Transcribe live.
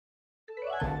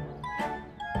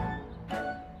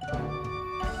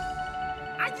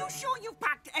sure you've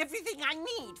packed everything I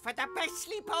need for the best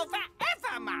sleepover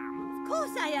ever, ma'am? Of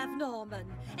course I have, Norman.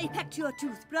 I packed your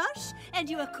toothbrush and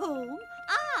your comb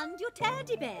and your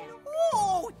teddy bear.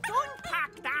 Oh, don't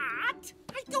pack that.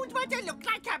 I don't want to look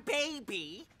like a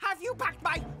baby. Have you packed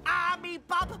my Army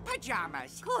Bob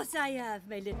pajamas? Of course I have,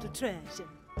 my little treasure.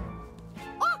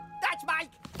 Oh, that's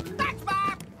Mike. That's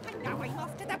Bob. And now I'm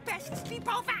off to the best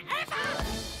sleepover ever.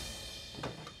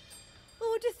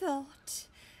 Who'd have thought?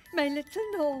 My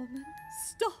little Norman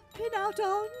stopping out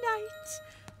all night.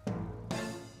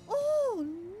 Oh,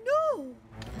 no!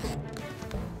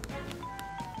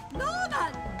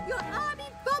 Norman! Your Army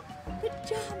Bob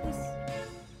pajamas!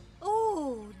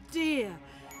 Oh, dear.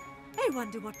 I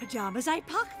wonder what pajamas I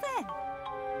packed then.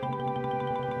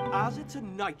 As it's a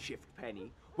night shift,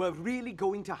 Penny, we're really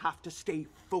going to have to stay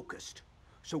focused.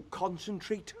 So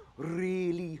concentrate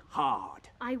really hard.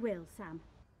 I will, Sam.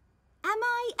 Am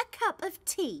I a cup of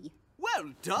tea?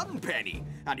 Well done, Penny.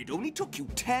 And it only took you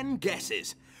 10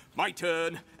 guesses. My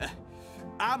turn.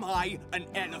 Am I an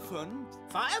elephant?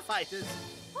 Firefighters.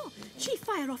 Oh, Chief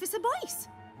Fire Officer Boyce.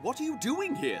 What are you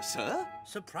doing here, sir?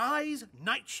 Surprise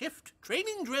night shift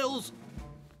training drills.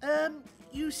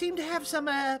 You seem to have some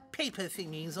paper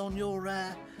thingies on your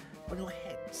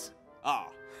heads. Ah,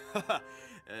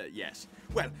 yes.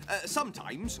 Well,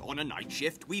 sometimes on a night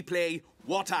shift we play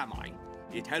What Am I?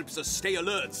 It helps us stay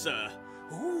alert, sir.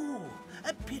 Ooh,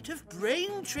 a bit of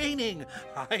brain training.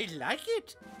 I like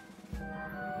it.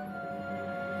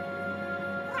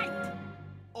 Right.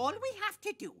 All we have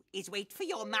to do is wait for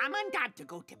your mum and dad to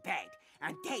go to bed,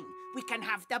 and then we can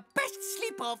have the best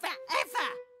sleepover ever.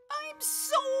 I'm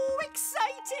so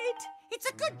excited. It's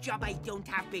a good job I don't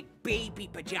have big baby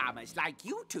pajamas like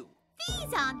you two.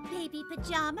 These aren't baby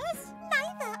pajamas.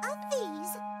 Neither are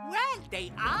these. Well,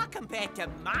 they are compared to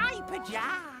my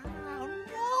pajamas. Oh,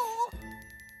 no.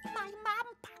 My mum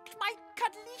packed my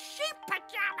cuddly sheep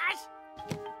pajamas.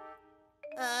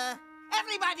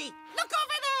 Everybody, look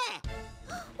over there.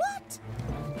 What?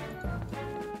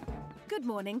 Good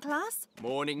morning, class.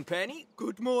 Morning, Penny.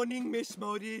 Good morning, Miss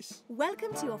Morris.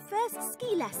 Welcome to your first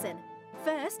ski lesson.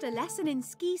 First, a lesson in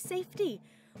ski safety.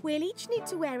 We'll each need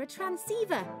to wear a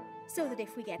transceiver, so that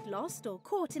if we get lost or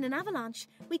caught in an avalanche,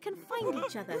 we can find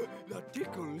each other. That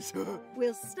tickles.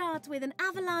 We'll start with an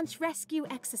avalanche rescue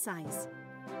exercise.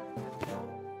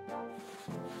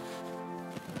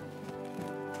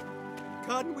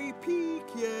 Can we peek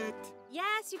yet?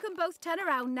 Yes, you can both turn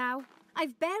around now.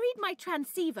 I've buried my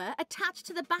transceiver attached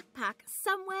to the backpack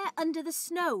somewhere under the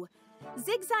snow.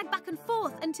 Zigzag back and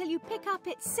forth until you pick up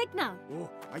its signal. Oh,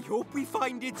 I hope we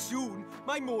find it soon.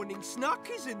 My morning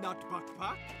snack is in that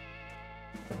backpack.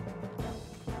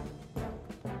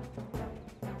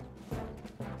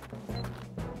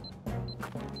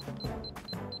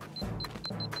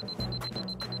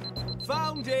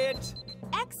 Found it!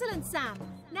 Excellent, Sam.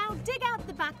 Now dig out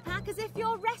the backpack as if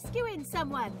you're rescuing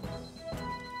someone.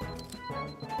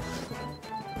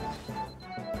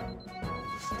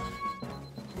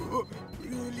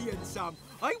 Brilliant, Sam.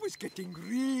 I was getting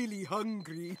really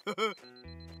hungry.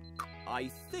 I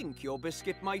think your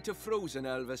biscuit might have frozen,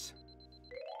 Elvis.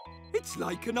 It's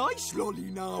like an ice lolly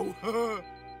now. Oh,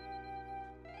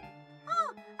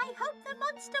 I hope the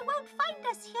monster won't find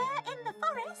us here in the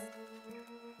forest.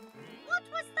 What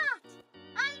was that?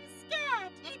 I'm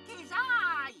scared. It is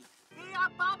I, the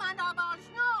abominable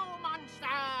snow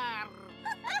monster.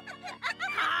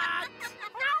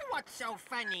 Now what's so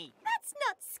funny? That's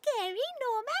not scary,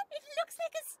 Norman. It looks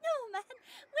like a snowman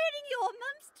wearing your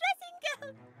mum's dressing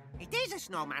gown. It is a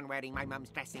snowman wearing my mum's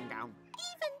dressing gown.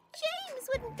 Even James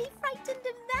wouldn't be frightened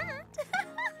of that.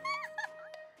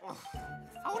 Oh,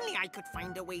 if only I could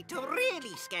find a way to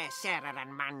really scare Sarah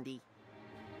and Mandy.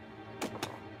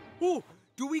 Oh,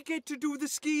 do we get to do the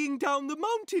skiing down the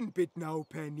mountain bit now,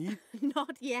 Penny?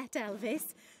 Not yet,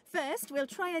 Elvis. First, we'll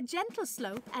try a gentle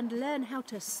slope and learn how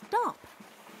to stop.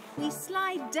 We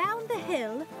slide down the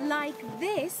hill like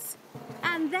this,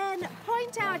 and then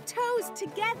point our toes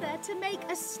together to make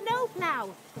a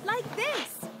snowplow, like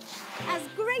this, as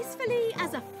gracefully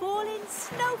as a falling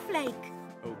snowflake.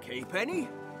 Okay, Penny.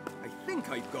 I think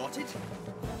I've got it.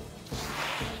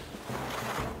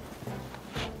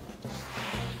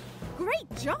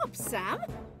 Great job, Sam.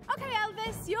 OK,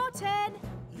 Elvis, your turn.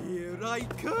 Here I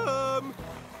come.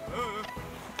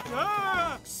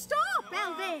 Stop,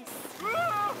 Elvis!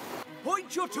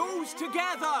 Point your toes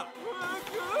together!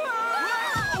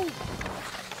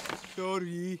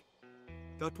 Sorry.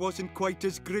 That wasn't quite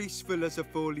as graceful as a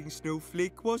falling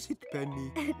snowflake, was it,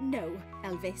 Penny? No,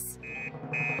 Elvis.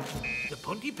 The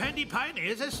Pontypandy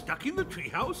Pioneers are stuck in the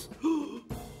treehouse.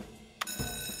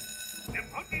 The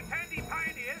Pontypandy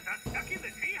Pioneers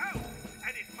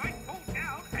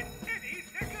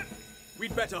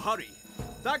we'd better hurry.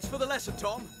 Thanks for the lesson,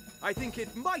 Tom. I think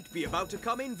it might be about to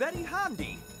come in very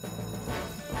handy.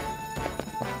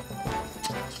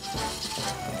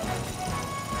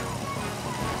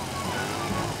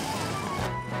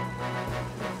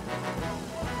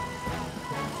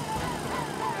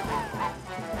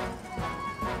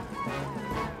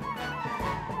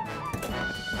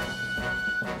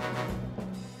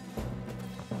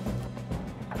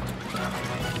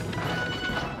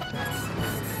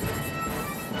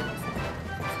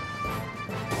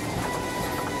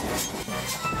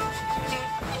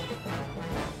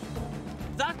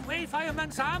 That way,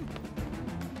 Fireman Sam!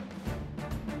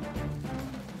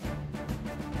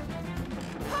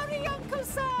 Hurry, Uncle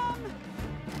Sam!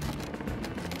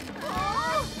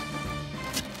 Oh!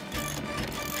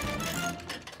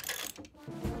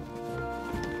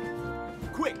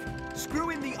 Quick, screw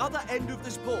in the other end of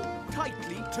this pole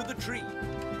tightly to the tree.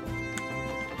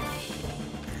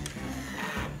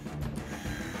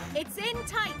 It's in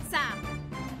tight, Sam.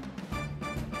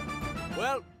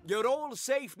 Well, you're all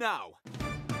safe now.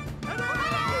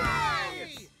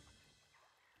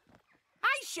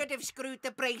 I should have screwed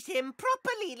the brace in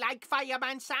properly like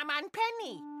Fireman Sam and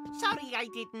Penny. Sorry I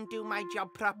didn't do my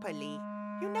job properly.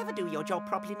 You never do your job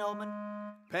properly, Norman.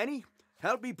 Penny,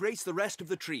 help me brace the rest of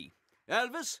the tree.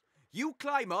 Elvis, you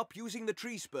climb up using the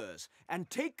tree spurs and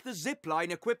take the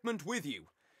zipline equipment with you.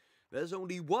 There's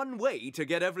only one way to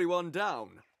get everyone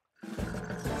down.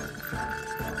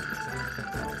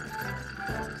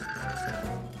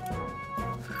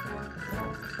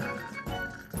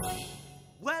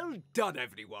 Well done,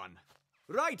 everyone.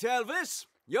 Right, Elvis,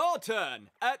 your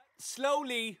turn.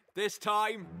 Slowly this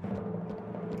time.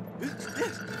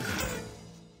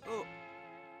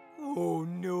 Oh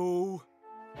no.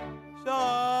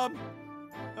 Sam,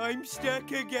 I'm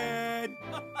stuck again.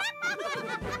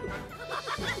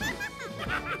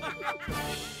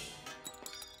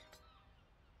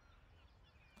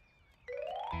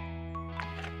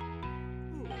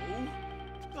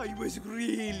 I was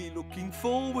really looking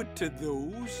forward to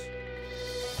those.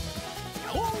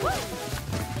 Oh,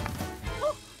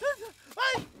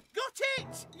 I got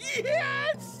it!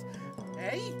 Yes!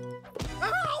 Hey?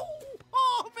 Ow!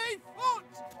 Oh, my foot!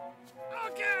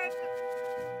 Again!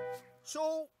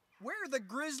 So, where the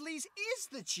Grizzlies is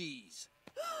the cheese?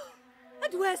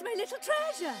 And where's my little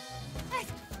treasure?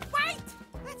 Wait!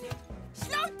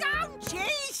 Slow down,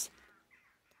 Cheese!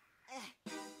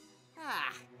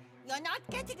 You're not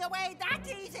getting away that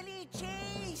easily,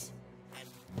 Cheese!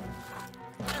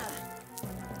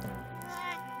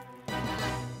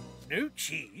 No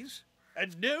cheese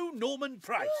and no Norman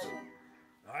Price.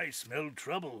 I smell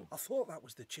trouble. I thought that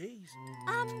was the cheese.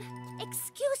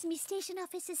 Excuse me, Station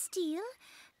Officer Steele,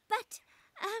 but,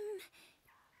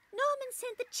 Norman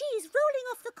sent the cheese rolling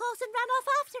off the course and ran off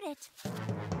after it.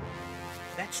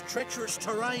 That's treacherous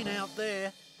terrain out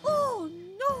there. Oh,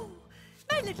 no!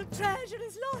 My little treasure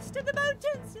is lost in the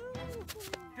mountains. Oh.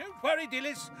 Don't worry,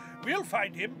 Dilys. We'll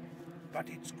find him. But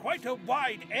it's quite a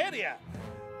wide area.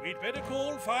 We'd better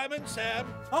call Fireman Sam.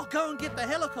 I'll go and get the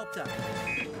helicopter.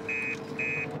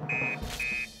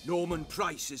 Norman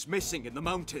Price is missing in the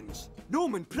mountains.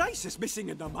 Norman Price is missing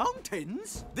in the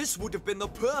mountains? This would have been the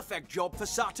perfect job for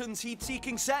Saturn's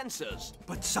heat-seeking sensors.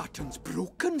 But Saturn's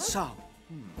broken, Sam.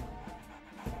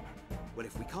 Well,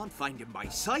 if we can't find him by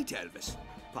sight, Elvis,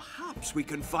 perhaps we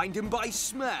can find him by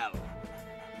smell.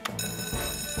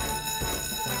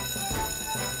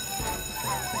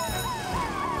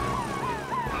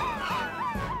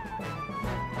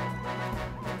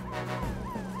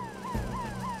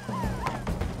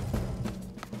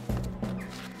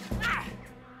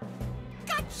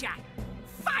 Gotcha!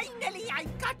 Finally, I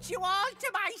got you all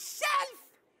to myself!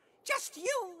 Just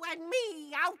you and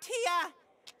me out here,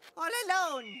 all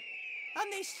alone, on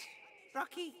this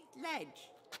rocky ledge.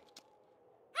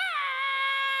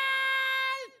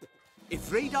 Help!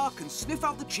 If Radar can sniff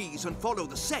out the cheese and follow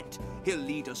the scent, he'll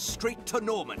lead us straight to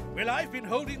Norman. Well, I've been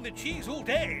holding the cheese all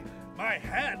day. My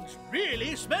hands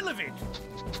really smell of it.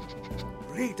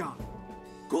 Radar,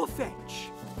 go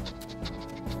fetch.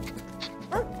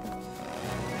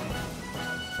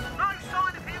 No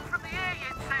sign of him from the air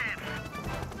yet, Sam.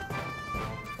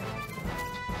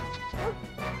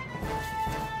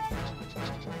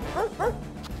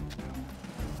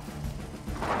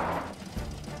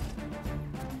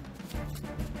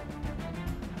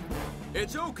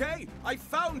 It's okay. I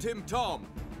found him, Tom.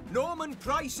 Norman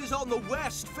Price is on the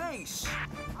west face.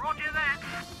 Roger that.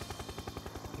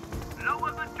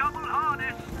 Lower the double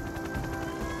harness.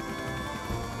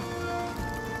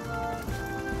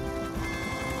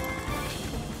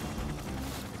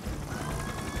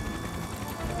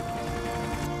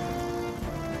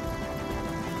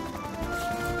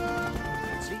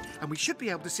 we should be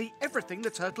able to see everything the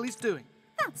turtle is doing.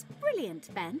 That's brilliant,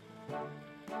 Ben.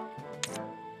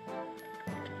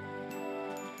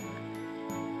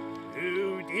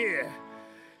 Oh dear.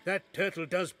 That turtle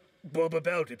does bob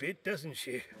about a bit, doesn't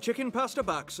she? Chicken pasta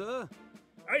back, sir.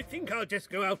 I think I'll just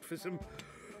go out for some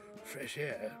fresh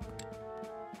air.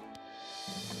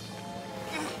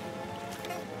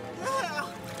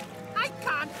 I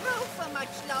can't row for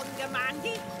much longer,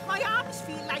 Mandy. My arms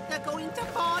feel like they're going to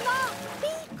fall off. Be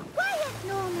quiet,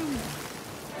 Norman.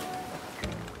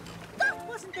 That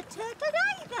wasn't the turtle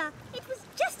either. It was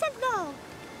just a log.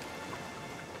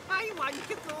 I want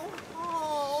to go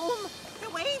home. The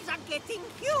waves are getting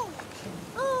huge.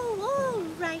 Oh, all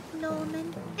right,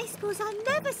 Norman. I suppose I'll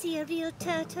never see a real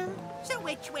turtle. So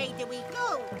which way do we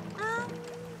go?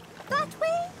 That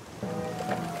way?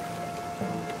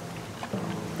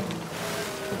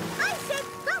 I said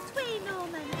that way,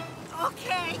 Norman.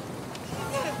 Okay.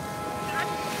 I'm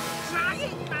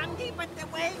trying, Mandy, but the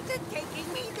waves are taking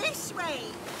me this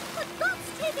way. But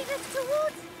that's taking us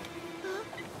towards...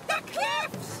 The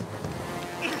cliffs!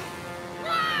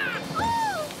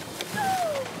 Oh! No!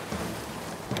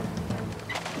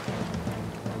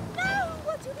 Now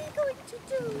what are we going to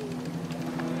do?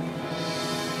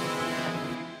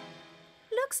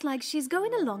 Looks like she's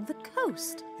going along the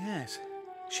coast. Yes.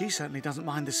 She certainly doesn't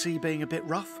mind the sea being a bit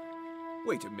rough.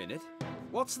 Wait a minute.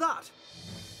 What's that?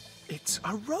 It's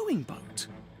a rowing boat.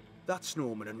 That's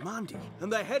Norman and Mandy,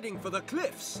 and they're heading for the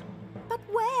cliffs. But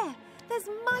where? There's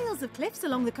miles of cliffs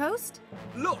along the coast.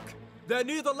 Look, they're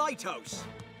near the lighthouse.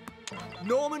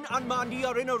 Norman and Mandy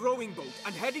are in a rowing boat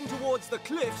and heading towards the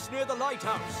cliffs near the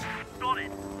lighthouse. Got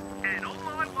it. Heading all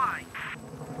my way.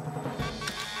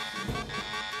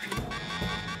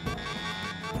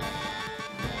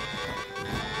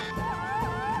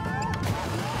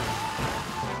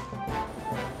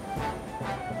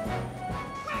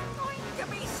 We're going to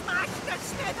be smashed to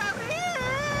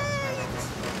smithereens!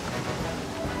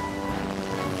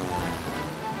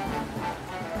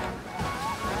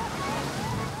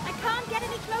 I can't get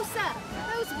any closer.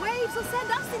 Those waves will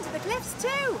send us into the cliffs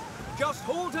too. Just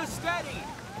hold her steady.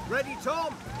 Ready,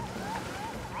 Tom?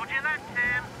 Roger that,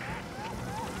 Tim.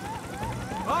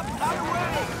 Up and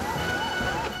away!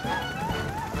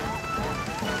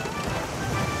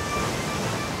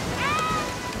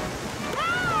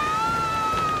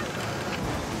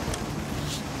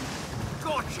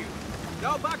 Got you.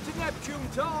 Now back to Neptune,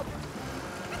 Tom.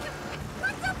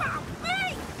 What about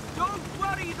me? Don't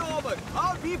worry, Norman.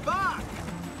 I'll be back.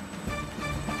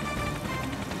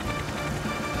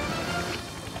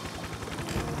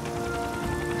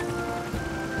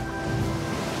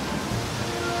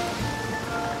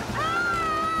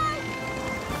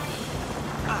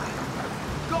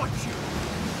 Got you.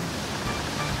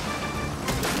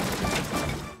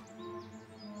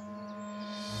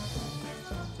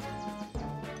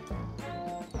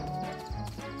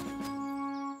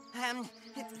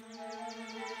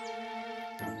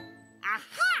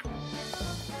 Aha!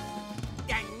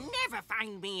 They'll never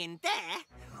find me in there.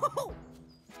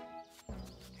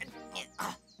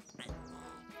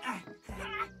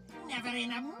 Never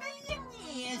in a million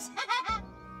years.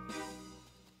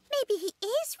 Maybe he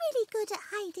is really good at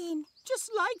hiding. Just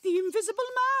like the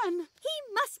Invisible Man. He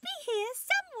must be here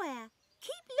somewhere.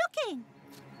 Keep looking.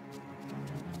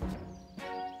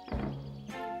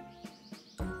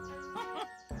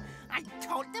 I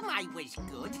told them I was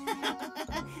good.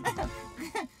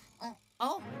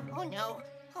 Oh no.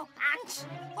 Oh, ants.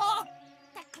 Oh,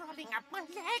 they're crawling up my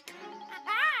leg.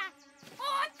 Ah!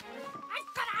 Oh,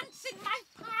 I've got ants in my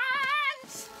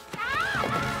pants.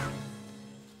 Ah!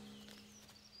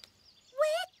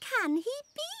 Where can he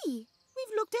be?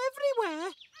 We've looked everywhere.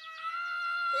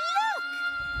 Look!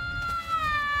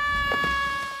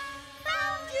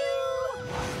 Found you!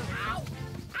 Ow!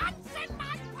 Ants in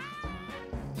my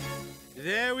pants!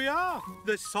 There we are.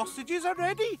 The sausages are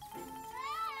ready.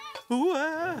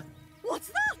 Ooh, What's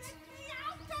that? Get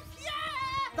out of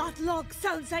here! That log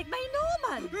sounds like my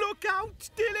Norman. Look out,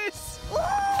 Dilys!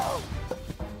 Oh!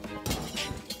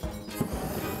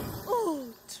 Oh,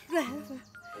 Trevor,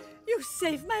 you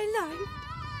saved my life.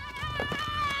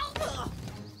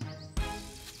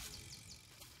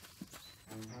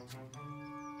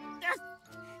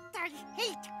 I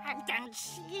hate hide and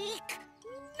seek.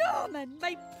 Norman,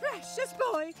 my precious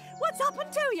boy, what's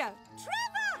happened to you?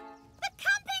 Trevor! The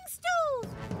camping stove!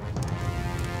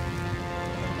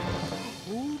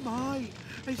 Oh, my.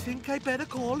 I think I better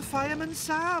call Fireman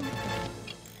Sam.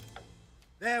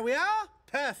 There we are.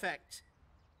 Perfect.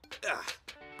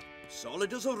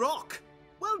 Solid as a rock.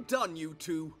 Well done, you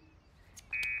two.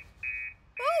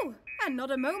 Oh, and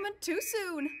not a moment too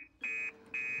soon.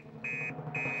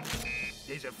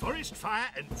 There's a forest fire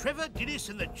and Trevor, Dilys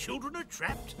and the children are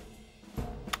trapped.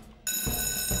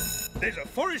 There's a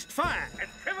forest fire and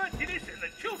Trevor, Dilys and the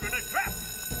children are trapped.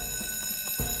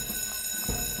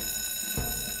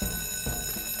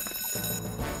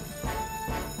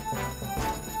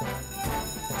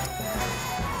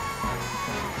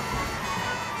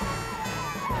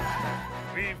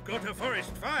 We've got a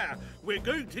forest fire. We're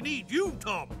going to need you,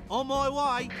 Tom. On my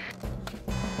way.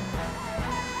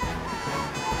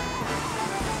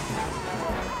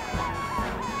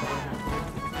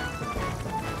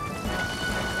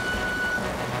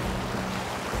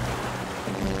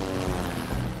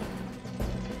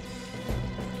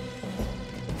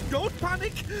 Don't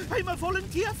panic. I'm a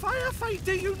volunteer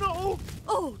firefighter, you know.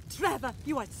 Oh, Trevor,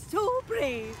 you are so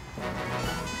brave.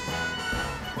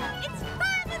 It's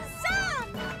Fireman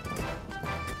Sam!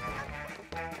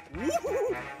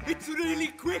 Woohoo! It's really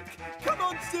quick. Come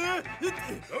on, sir.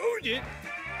 Hold it.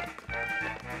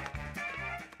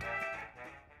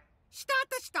 Start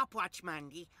the stopwatch,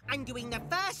 Mandy. I'm doing the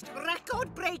first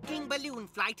record-breaking balloon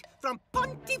flight from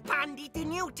Pontypandy to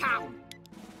Newtown.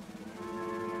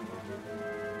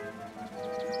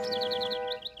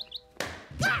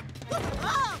 Ah!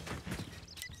 Oh!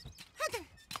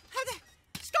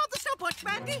 Stop the stopwatch,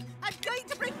 Mandy. I'm going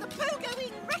to break the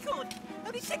pogoing record.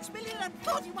 Only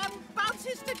 6,041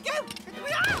 bounces to go. And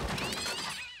we are!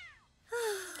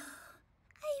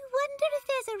 I wonder if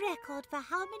there's a record for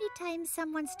how many times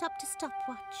someone stopped a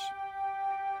stopwatch.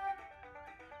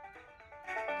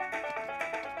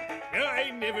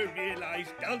 I never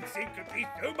realised dancing could be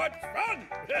so much fun.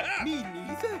 Me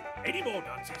neither. Any more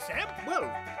dances, Sam?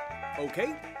 Well,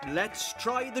 okay, let's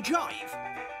try the jive.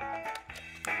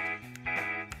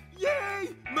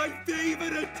 Yay! My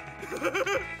favourite!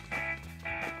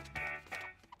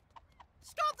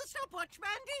 Stop the stopwatch,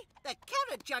 Mandy. The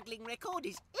carrot juggling record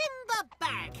is in the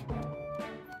bag.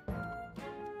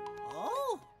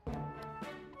 Oh.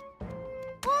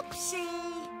 Oopsie.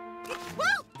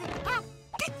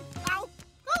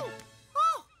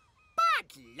 Oh, bad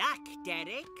luck,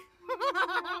 Derek.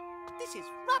 This is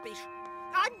rubbish.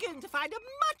 I'm going to find a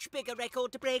much bigger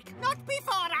record to break. Not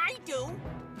before I do.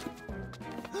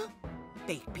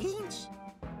 Baked beans?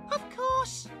 Of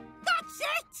course. That's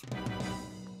it!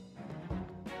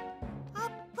 A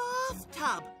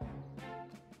bathtub.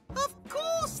 Of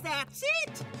course, that's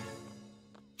it.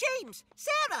 James,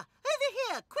 Sarah, over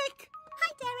here, quick.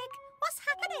 Hi, Derek. What's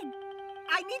happening?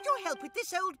 I need your help with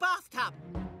this old bathtub.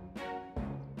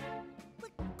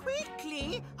 But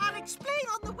quickly, I'll explain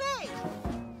on the way.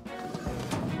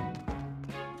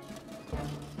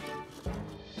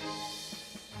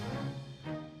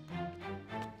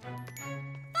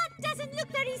 That doesn't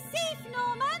look very safe,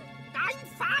 Norman. I'm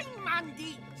fine,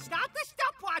 Mandy. Start the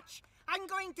stopwatch. I'm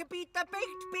going to beat the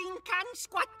baked bean can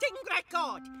squatting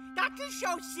record. That'll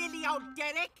show silly old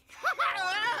Derek.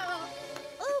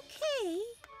 Okay.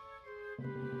 You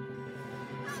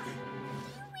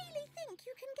really think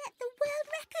you can get the world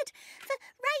record for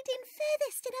riding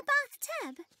furthest in a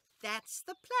bathtub? That's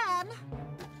the plan.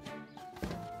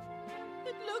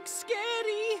 It looks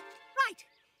scary. Right,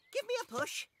 give me a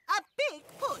push. A big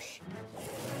push.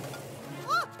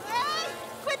 Oh, hey!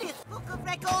 Gwyneth Book of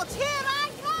Records, here I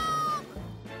come!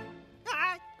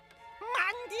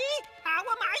 Mandy, how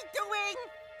am I doing?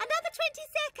 Another 20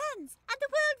 seconds, and the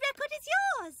world record is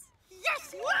yours.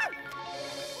 Yes!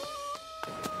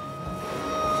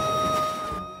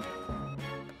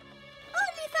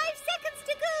 Only 5 seconds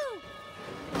to go.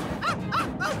 Look out!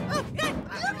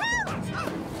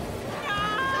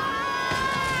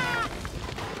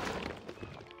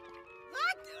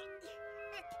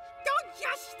 Don't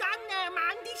just stand there,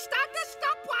 Mandy. Start the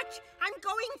stopwatch. I'm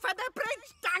going for the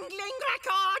bridge dangling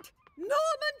record.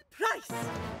 Norman Price!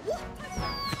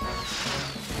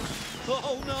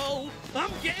 Oh, no.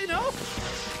 I'm getting off.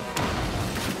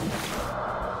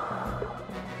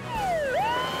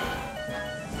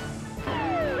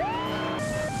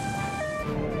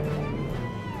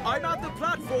 I'm at the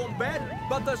platform, Ben,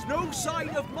 but there's no sign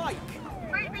of Mike.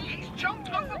 Maybe he's jumped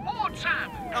overboard,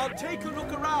 Sam. I'll take a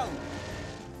look around.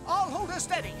 I'll hold her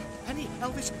steady. Penny,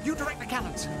 Elvis, you direct the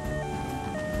cannons.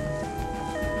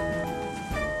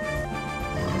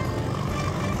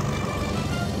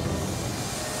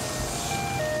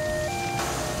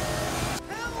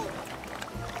 Help!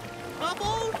 I'm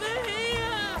over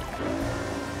here!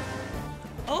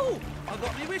 Oh, I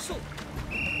got my whistle.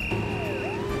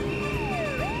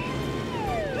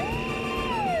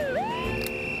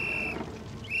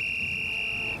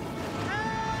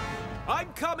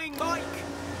 I'm coming, Mike.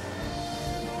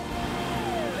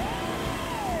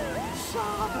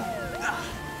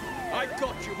 I've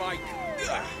got you, Mike.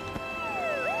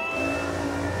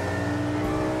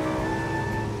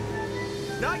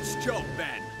 Nice job,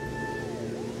 Ben.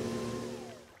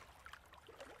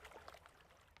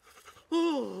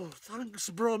 Oh, thanks,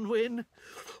 Bronwyn.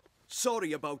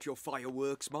 Sorry about your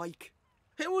fireworks, Mike.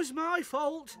 It was my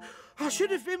fault. I should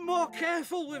have been more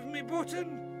careful with me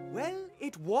button. Well,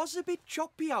 it was a bit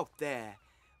choppy out there.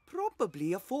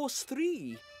 Probably a force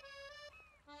 3.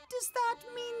 Does that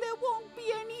mean there won't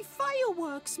be any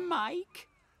fireworks, Mike?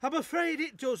 I'm afraid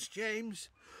it does, James.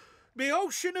 The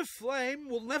ocean of flame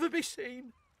will never be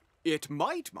seen. It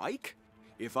might, Mike.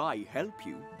 If I help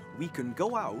you, we can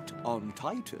go out on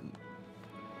Titan.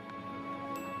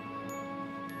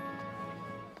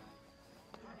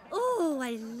 Oh,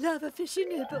 I love a fishy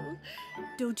nibble.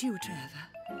 Don't you,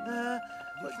 Trevor?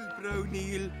 Little brown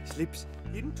eel slips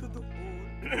into the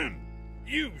hole.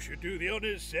 You should do the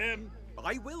honours, Sam.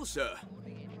 I will, sir.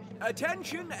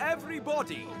 Attention,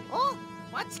 everybody. Oh,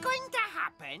 what's going to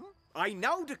happen? I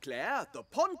now declare the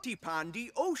Pontypandy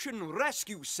Ocean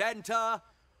Rescue Centre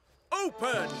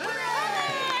open.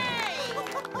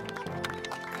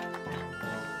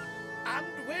 And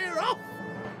we're off.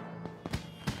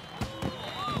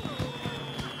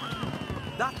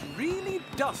 That really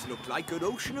does look like an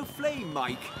ocean of flame,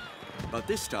 Mike. But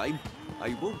this time,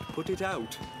 I won't put it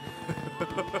out.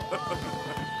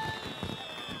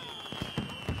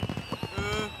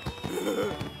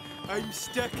 I'm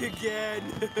stuck again.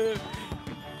 Help.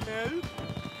 Help.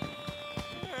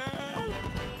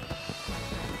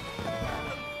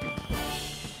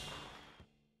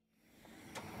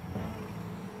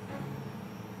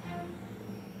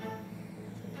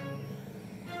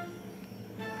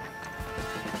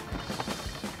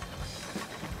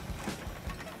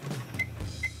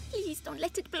 Please don't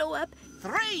let it blow up.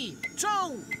 3, 2,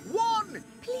 1,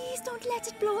 Please don't let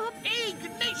it blow up.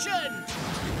 ignition!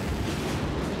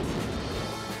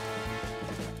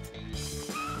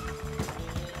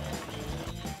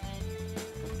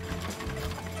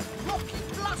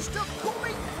 Rocket blaster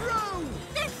coming through!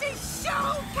 This is so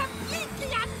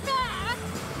completely unfair!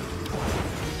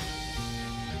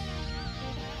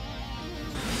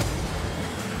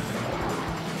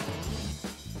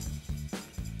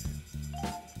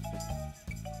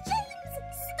 James,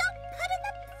 stop putting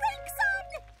the brakes on!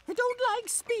 I don't like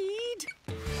speed.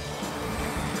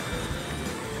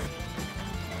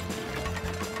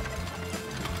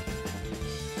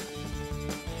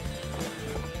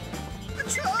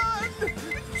 Turn!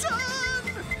 Turn!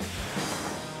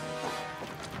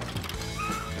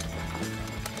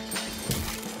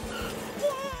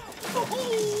 Whoa!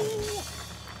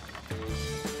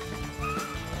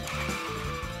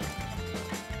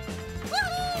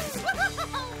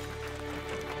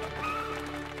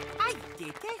 I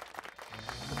did it.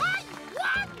 I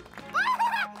won!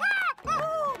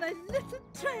 Oh, my little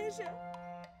treasure.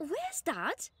 Where's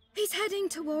Dad? He's heading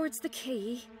towards the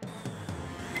quay.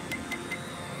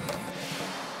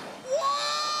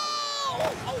 Whoa!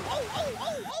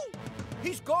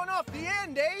 He's gone off the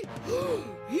end, eh?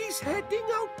 He's heading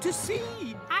out to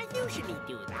sea. I usually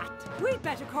do that. We'd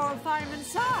better call Fireman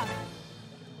Sam.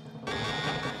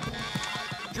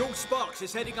 Joe Sparks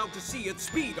is heading out to sea at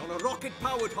speed on a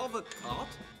rocket-powered hover cart.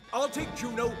 I'll take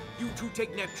Juno, you two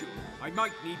take Neptune. I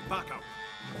might need backup.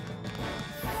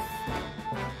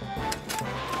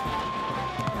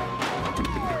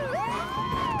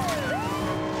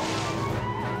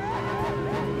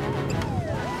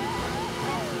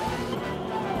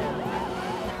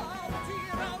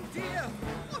 Oh dear!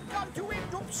 I'm going to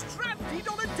end up stranded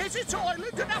on a desert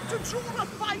island and have to draw a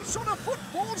face on a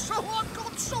football so I've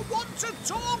got someone to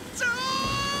talk to!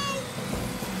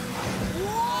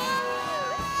 Whoa!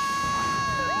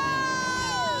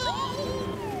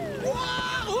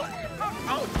 Whoa!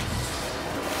 Oh.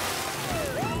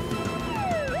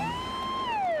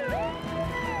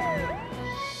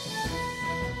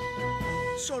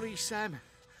 Sorry, Sam.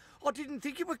 I didn't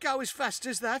think it would go as fast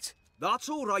as that. That's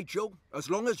all right, Joe, as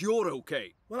long as you're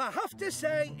okay. Well, I have to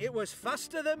say, it was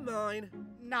faster than mine.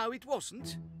 No, it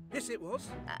wasn't. Yes, it was.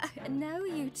 No,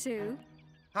 you two.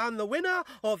 And the winner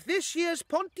of this year's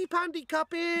Pontypandy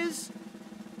Cup is...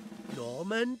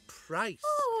 Norman Price.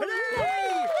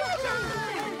 Hooray!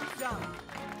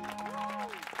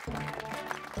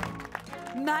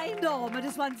 My Norman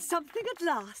has won something at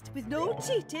last, with no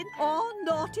cheating or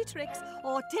naughty tricks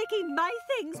or taking my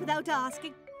things without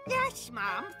asking. Yes,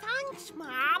 Mum. Thanks,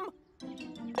 Mum.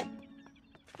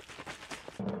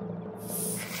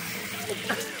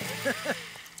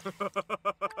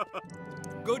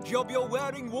 Good job you're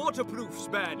wearing waterproofs,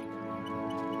 Ben.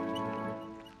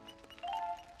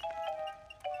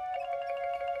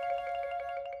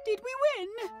 Did we win?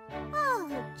 Oh,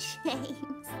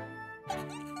 James.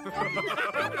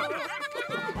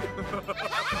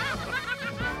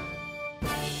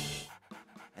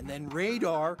 And then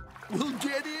Radar will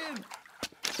get in.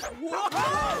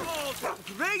 Whoa!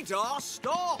 Radar,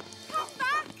 stop! Come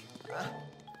back!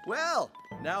 Well,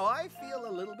 now I feel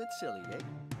a little bit silly, eh?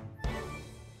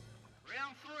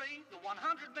 Round 3, the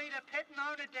 100-metre pet and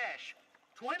owner dash.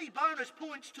 20 bonus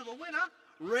points to the winner.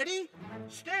 Ready,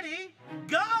 steady,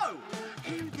 go!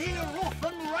 And they're off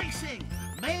and racing.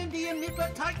 Mandy and Nipper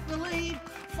take the lead,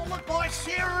 followed by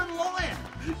Sarah and Lion.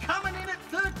 Coming in at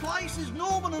 3rd place is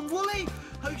Norman and Wooly,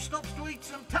 who stops to eat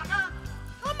some tucker.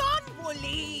 Come on,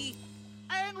 Wooly!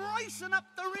 And racing up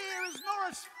the rear is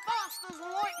Norris, fast as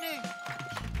lightning.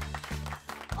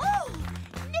 Oh,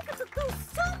 Nipper could go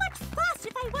so much faster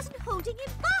if I wasn't holding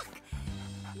him back.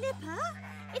 Nipper,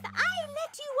 if I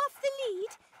let you off the lead,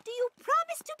 do you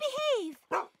promise to behave?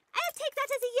 I'll take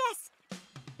that as a yes.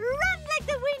 Run like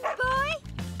the wind, boy!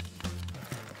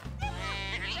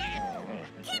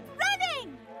 Keep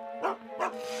running!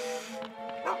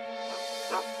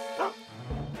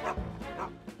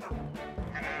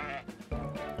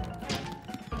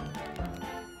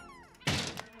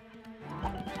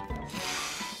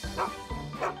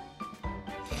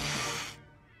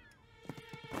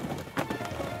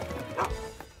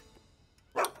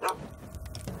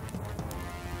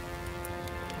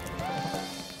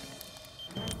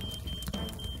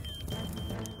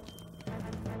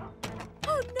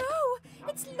 Oh no!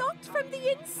 It's locked from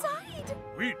the inside!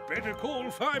 We'd better call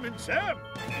Fireman Sam.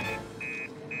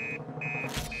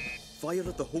 Fire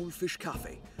at the Whole Fish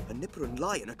Cafe, and Nipper and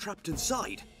Lion are trapped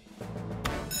inside.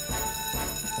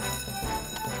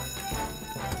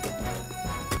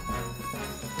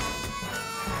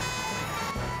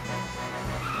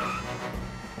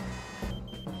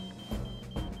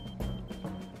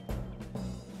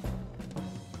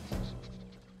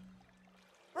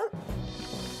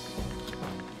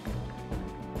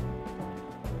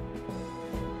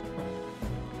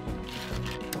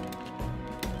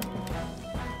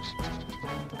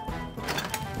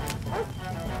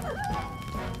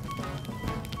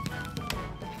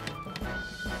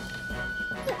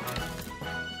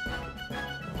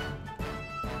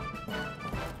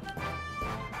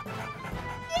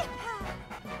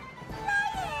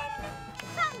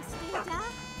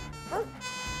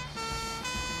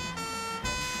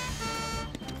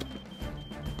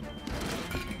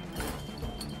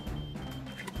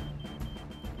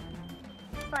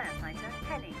 Firefighter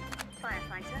heading.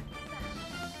 Firefighter.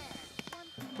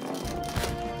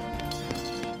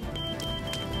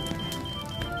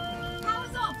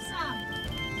 Power's off, Sam!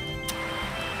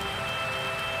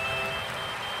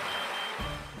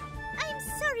 I'm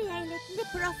sorry I let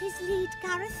Nipper off his lead,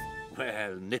 Gareth.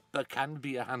 Well, Nipper can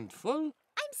be a handful.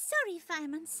 I'm sorry,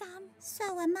 Fireman Sam.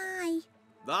 So am I.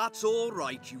 That's all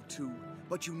right, you two.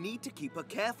 But you need to keep a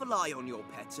careful eye on your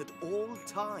pets at all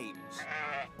times.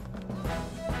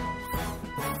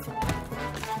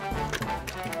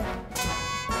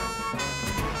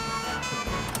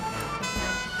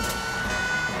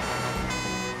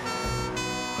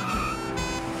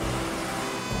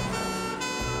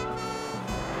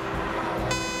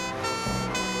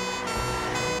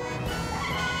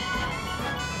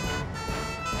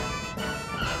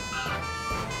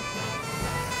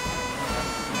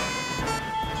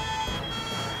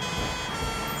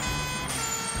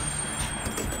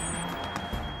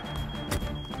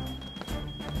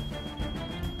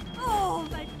 Oh,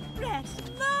 my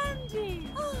breast, Mandy!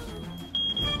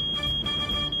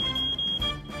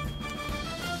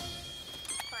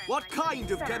 What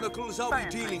kind of chemicals are we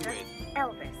dealing with?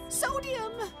 Elvis.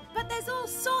 Sodium! But there's all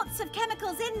sorts of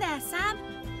chemicals in there, Sam.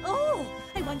 Oh,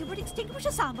 I wonder what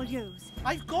extinguisher Sam will use.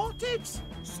 I've got it.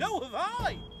 So have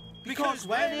I. Because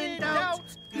when in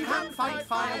doubt, you can fight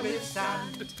fire with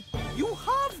sand. You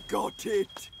have got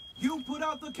it! You put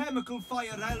out the chemical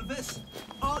fire, Elvis.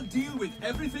 I'll deal with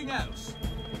everything else.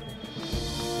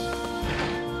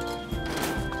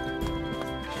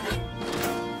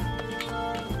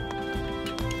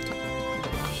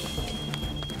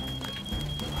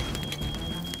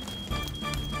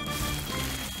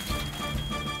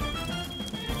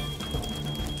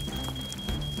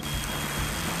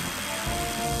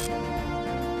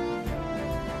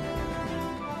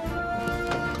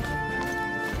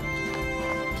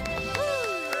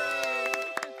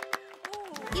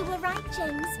 You were right,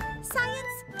 James.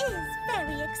 Science is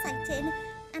very exciting.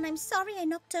 And I'm sorry I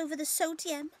knocked over the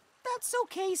sodium. That's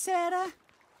okay, Sarah.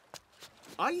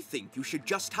 I think you should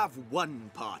just have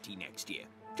one party next year.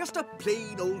 Just a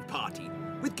plain old party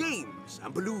with games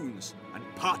and balloons and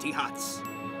party hats.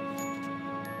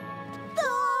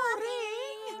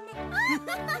 Boring!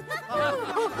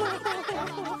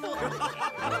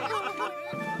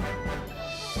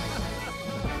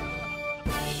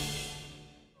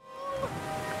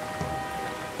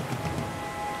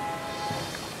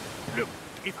 Look,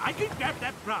 if I can grab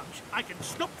that branch, I can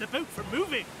stop the boat from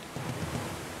moving.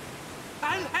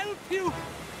 I'll help you.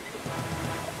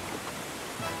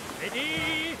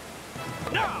 Ready?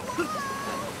 Now!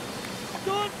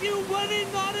 Don't you worry,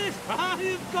 Norris.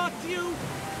 I've got you.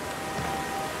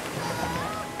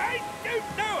 I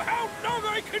don't know how long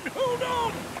I can hold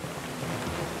on.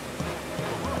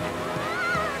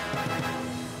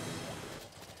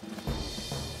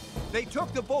 They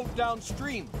took the boat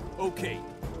downstream. Okay.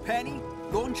 Penny,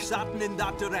 launch Saturn in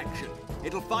that direction.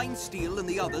 It'll find Steele and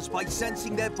the others by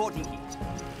sensing their body heat.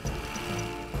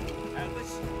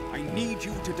 Elvis, I need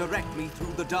you to direct me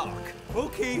through the dark.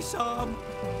 Okay, Sam.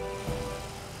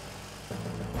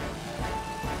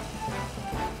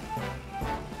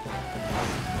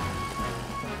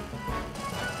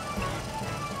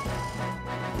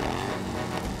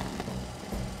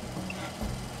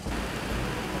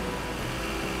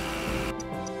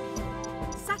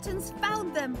 Saturn's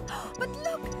found them. But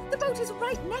look, the boat is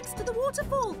right next to the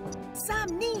waterfall.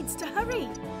 Sam needs to hurry.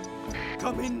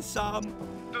 Come in, Sam.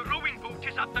 The rowing boat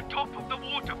is at the top of the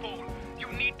waterfall.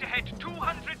 You need to head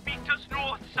 200 meters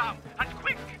north, Sam, and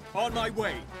quick! On my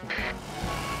way.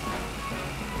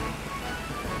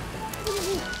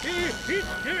 He's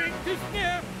doing this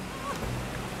now.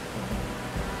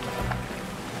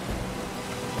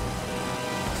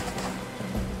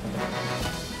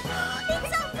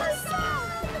 It's Uncle Sam!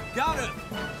 Gareth,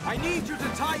 I need you to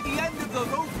tie the end of the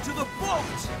rope to the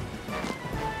boat.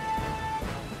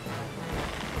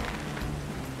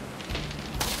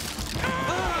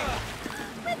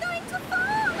 We're going to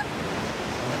fall!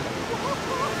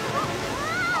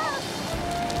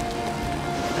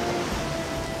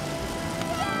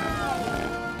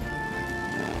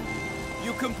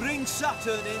 You can bring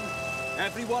Saturn in.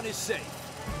 Everyone is safe.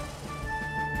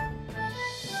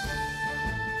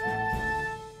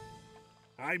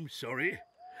 I'm sorry.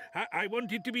 I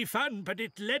wanted to be fun, but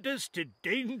it led us to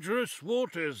dangerous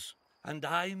waters. And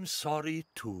I'm sorry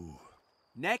too.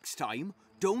 Next time,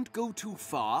 don't go too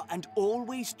far and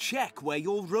always check where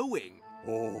you're rowing.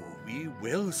 Oh, we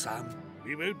will, Sam.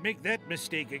 We won't make that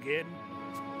mistake again.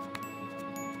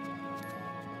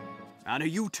 And are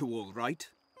you two all right?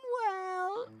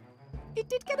 Well, it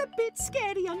did get a bit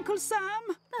scary, Uncle Sam.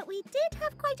 But we did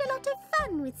have quite a lot of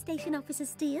fun with Station Officer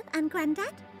Steele and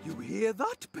Grandad. You hear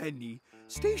that, Penny?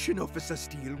 Station Officer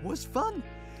Steele was fun.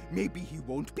 Maybe he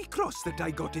won't be cross that I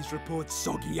got his report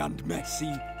soggy and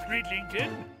messy.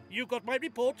 Cridlington, you got my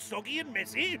report soggy and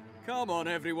messy? Come on,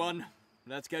 everyone.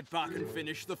 Let's get back and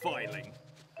finish the filing.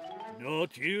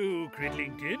 Not you,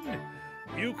 Cridlington.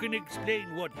 You can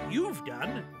explain what you've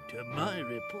done to my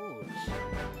reports.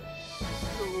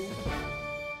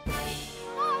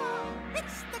 Oh,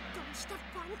 it's the ghost of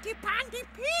Pontypandy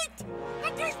Pete!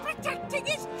 And he's protecting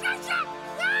his treasure!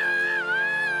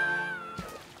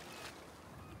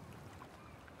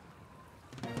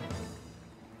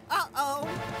 Uh-oh.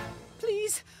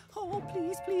 Please, oh,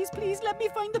 please, let me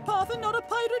find the path and not a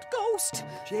pirate ghost.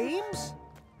 James?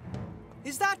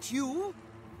 Is that you?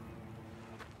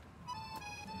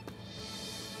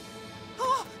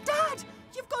 Oh, Dad,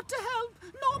 you've got to help.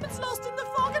 Norman's lost in the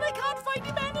fog and I can't find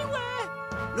him anywhere.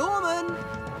 Norman,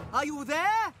 are you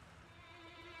there?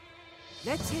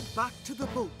 Let's head back to the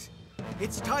boat.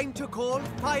 It's time to call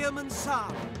Fireman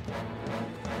Sam.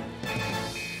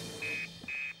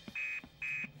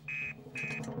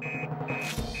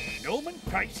 Norman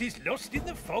Price is lost in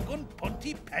the fog on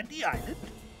Pontypandy Island?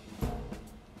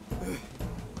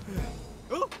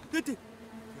 Oh,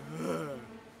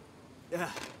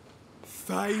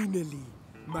 finally,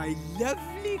 my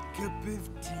lovely cup of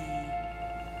tea.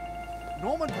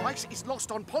 Norman Price is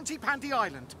lost on Pontypandy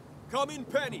Island. Come in,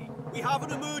 Penny. We have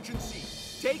an emergency.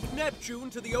 Take Neptune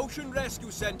to the Ocean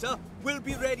Rescue Centre. We'll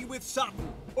be ready with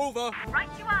Saturn. Over. Right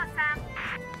you are, Sam.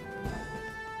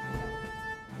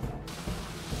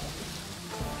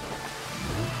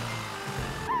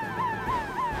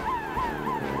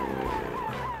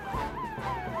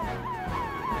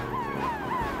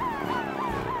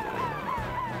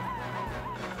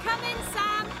 Come in,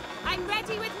 Sam. I'm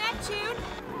ready with Neptune.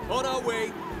 On our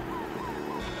way.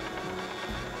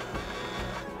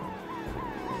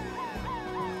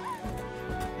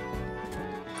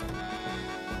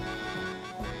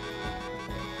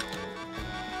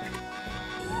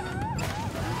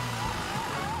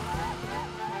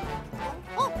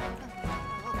 Help!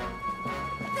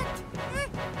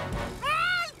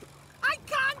 I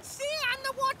can't see and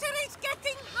the water is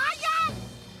getting higher!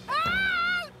 Ah!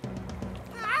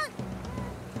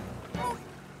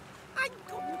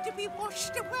 be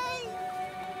washed away.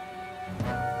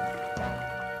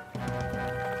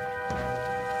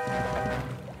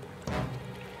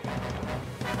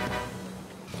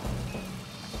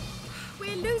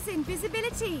 We're losing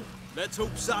visibility. Let's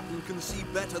hope Saturn can see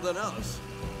better than us.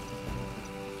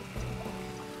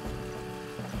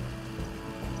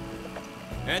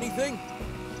 Anything?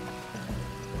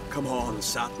 Come on,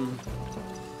 Saturn.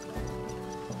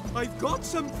 I've got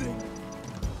something.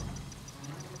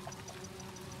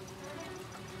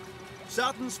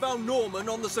 Saturn's found Norman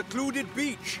on the secluded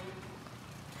beach.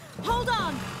 Hold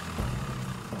on!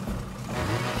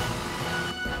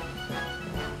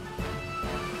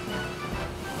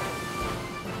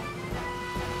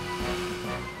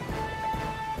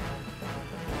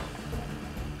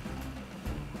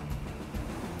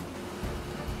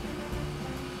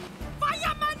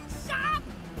 Fireman Sam!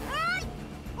 Hey!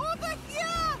 Over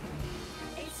here!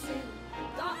 It's you,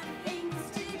 got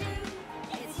things to do.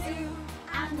 It's you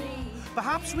and me.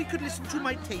 Perhaps we could listen to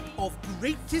my tape of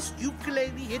greatest ukulele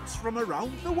hits from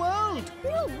around the world.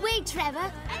 No way,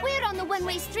 Trevor. We're on the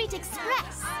One-Way Street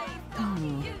Express.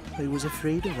 I was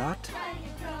afraid of that.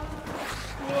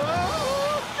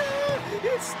 Whoa!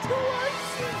 It's too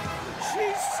icy!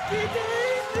 She's skidding!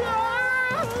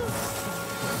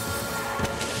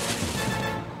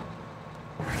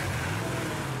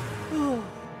 Oh,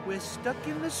 we're stuck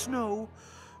in the snow.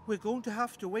 We're going to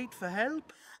have to wait for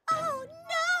help. Oh,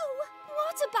 no!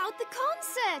 What about the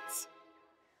concert?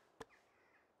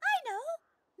 I know.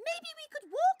 Maybe we could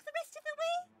walk the rest of the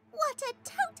way. What a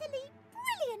totally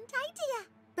brilliant idea.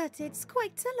 But it's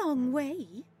quite a long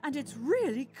way. And it's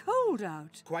really cold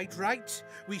out. Quite right.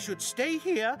 We should stay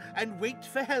here and wait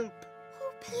for help.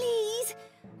 Oh, please.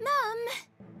 Mum.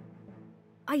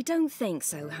 I don't think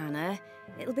so, Hannah.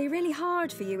 It'll be really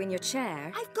hard for you in your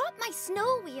chair. I've got my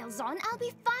snow wheels on. I'll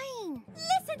be fine.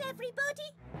 Listen,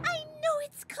 everybody. I know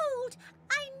it's cold.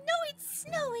 I know it's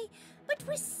snowy. But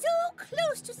we're so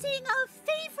close to seeing our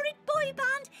favourite boy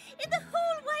band in the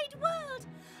whole wide world.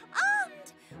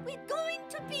 And we're going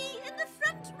to be in the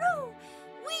front row.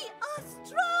 We are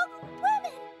strong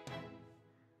women.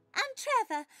 And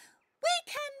Trevor, we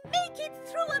can make it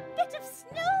through a bit of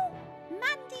snow.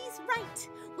 Mandy's right.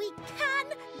 We can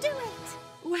do it.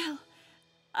 Well,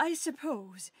 I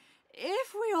suppose,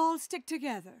 if we all stick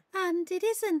together. And it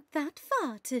isn't that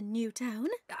far to Newtown.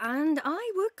 And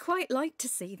I would quite like to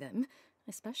see them,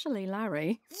 especially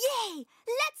Larry. Yay!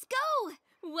 Let's go!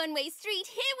 One-Way Street,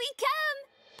 here we come!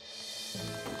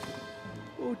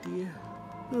 Oh, dear.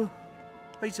 Oh,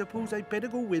 I suppose I'd better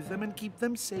go with them and keep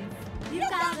them safe. You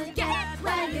gotta get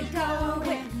where you're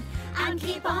going and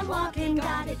keep on walking.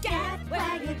 Gotta get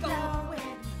where you're going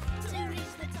to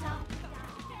reach the top.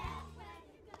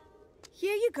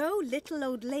 Here you go, little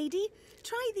old lady.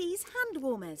 Try these hand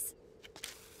warmers.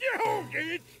 Oh,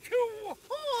 it's too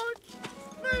hot!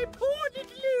 My poor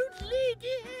little old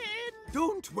lady head!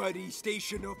 Don't worry,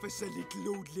 Station Officer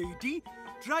Little Old Lady.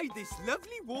 Try this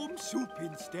lovely warm soup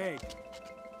instead.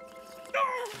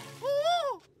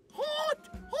 Oh, hot,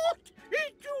 hot!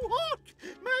 It's too hot!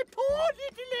 My poor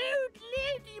little old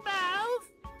lady mouth!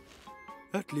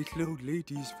 That little old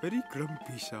lady's very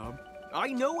grumpy, Sam. I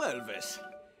know, Elvis.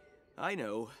 I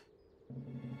know.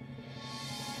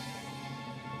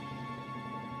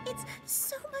 It's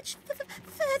so much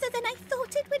further than I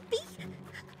thought it would be.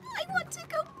 I want to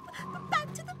go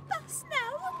back to the bus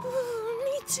now. Oh,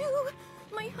 me too.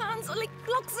 My hands are like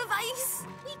blocks of ice.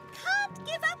 We can't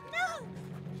give up now.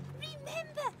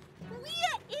 Remember,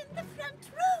 we're in the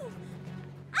front row.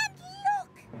 And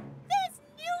look, there's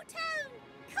Newtown.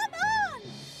 Come on.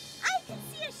 I can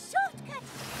see a shortcut.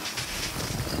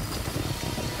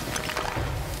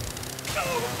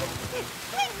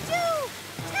 Quick, Joe!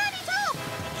 Turn it off!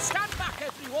 Stand back,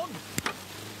 everyone!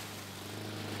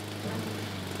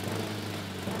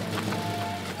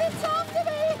 It's after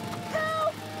me!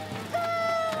 Help!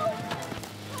 Help!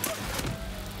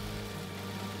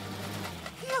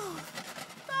 Phew,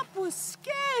 that was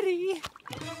scary.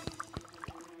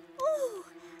 Oh,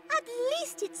 at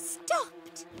least it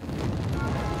stopped.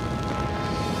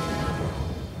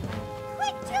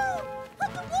 Quick, Joe!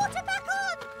 Put the water back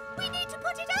on! We need to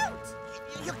put it out!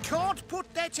 You can't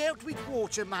put that out with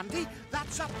water, Mandy.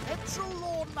 That's a petrol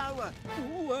lawnmower.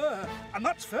 Ooh, and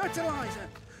that's fertiliser.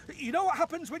 You know what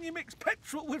happens when you mix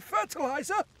petrol with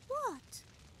fertiliser? What?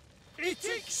 It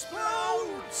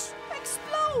explodes!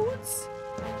 Explodes?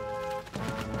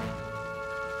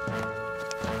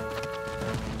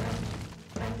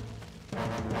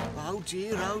 Oh,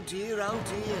 dear, oh, dear, oh,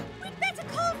 dear. We'd better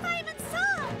call Fireman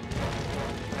Sam.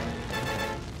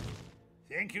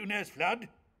 Thank you, Nurse Flood.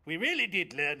 We really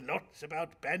did learn lots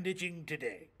about bandaging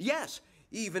today. Yes,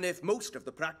 even if most of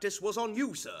the practice was on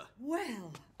you, sir.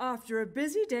 Well, after a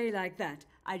busy day like that,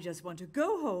 I just want to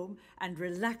go home and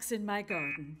relax in my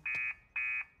garden.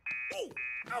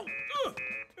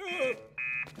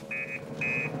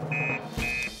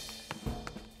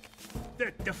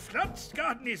 The Flood's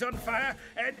garden is on fire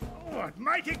and it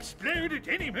might explode at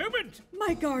any moment.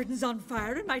 My garden's on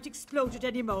fire and might explode at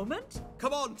any moment.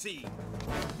 Come on, team.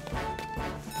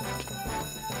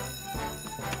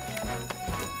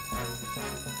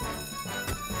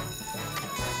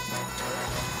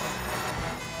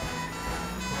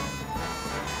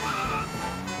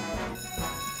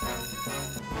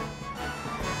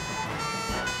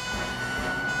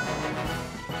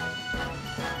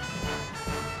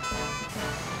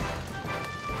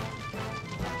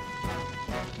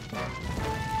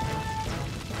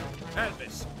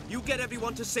 Elvis, you get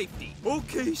everyone to safety.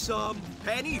 Okay, Sam.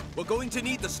 Penny, we're going to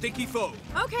need the sticky foam.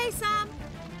 Okay, Sam.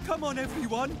 Come on,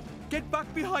 everyone. Get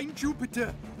back behind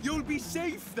Jupiter. You'll be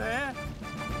safe there.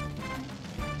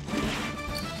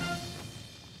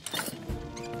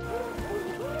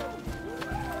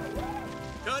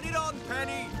 Turn it on,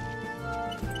 Penny.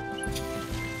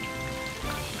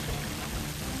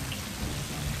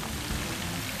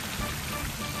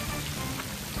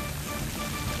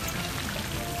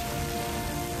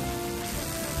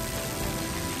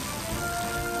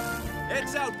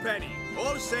 Heads out, Penny.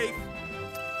 All safe.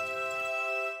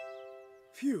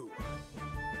 Phew.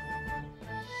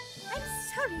 I'm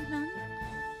sorry, Mum.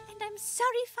 And I'm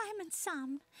sorry, Fireman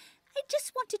Sam. I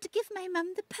just wanted to give my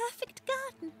mum the perfect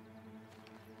garden.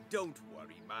 Don't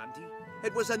worry, Mandy.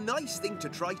 It was a nice thing to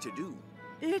try to do.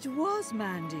 It was,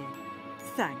 Mandy.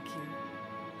 Thank you.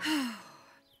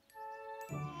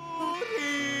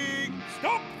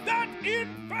 Stop that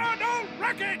infernal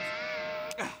racket!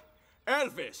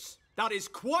 Elvis, that is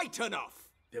quite enough.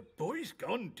 The boy's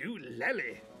gone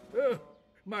doolally. Oh,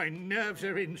 my nerves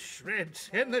are in shreds,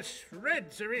 and the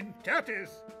shreds are in tatters.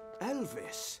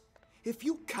 Elvis, if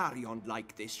you carry on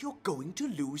like this, you're going to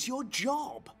lose your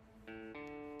job.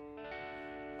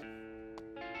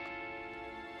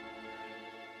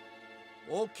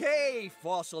 Okay,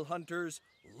 fossil hunters,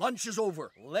 lunch is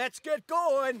over. Let's get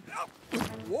going.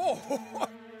 Whoa!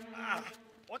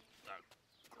 What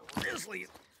the grizzly?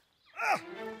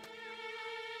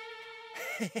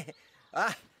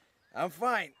 I'm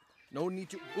fine. No need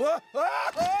to.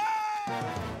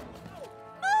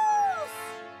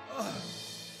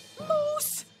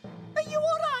 Moose! Are you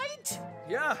all right?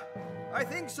 Yeah, I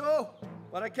think so,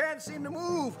 but I can't seem to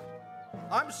move.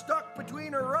 I'm stuck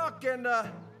between a rock and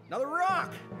another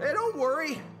rock. Hey, don't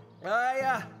worry.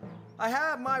 I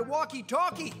have my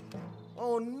walkie-talkie.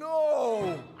 Oh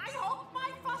no! I hope my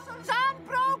fossils aren't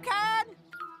broken.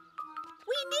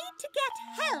 We need to get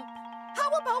help. How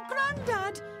about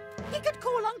Grandad? He could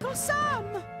call Uncle Sam.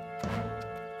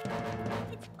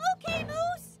 It's okay,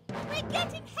 Moose. We're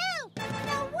getting help.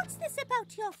 Now, what's this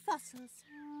about your fossils?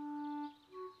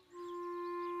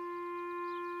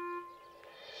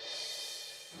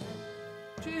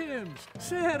 James,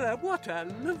 Sarah, what a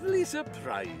lovely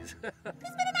surprise. There's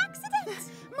been an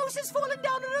accident. Moose has fallen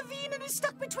down a ravine and is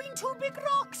stuck between two big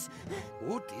rocks.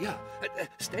 Oh dear.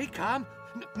 Stay calm.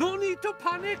 No need to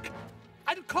panic.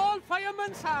 I'll call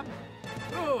Fireman Sam.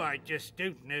 Oh, I just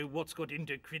don't know what's got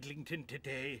into Cridlington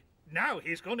today. Now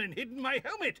he's gone and hidden my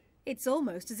helmet. It's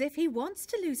almost as if he wants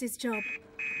to lose his job.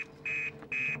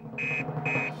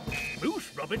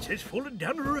 Moose Roberts has fallen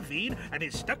down a ravine and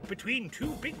is stuck between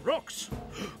two big rocks.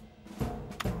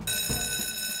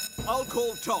 I'll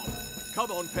call Tom.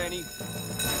 Come on, Penny.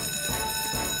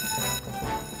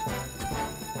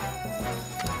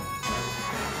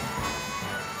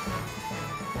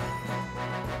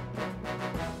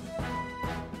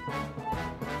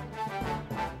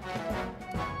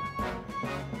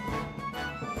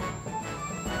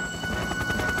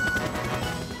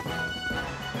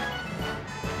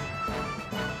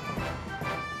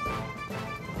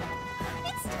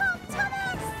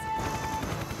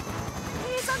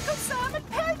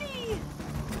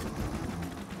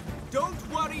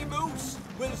 Don't worry, Moose.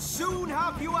 We'll soon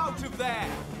have you out of there.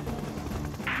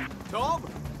 Tom,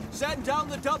 send down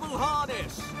the double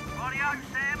harness. Righty-o,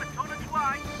 Sam, it's on its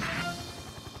way.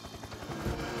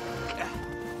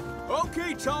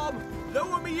 Okay, Tom.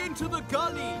 Lower me into the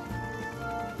gully.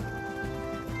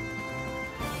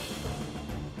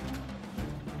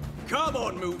 Come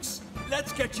on, Moose.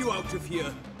 Let's get you out of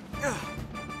here.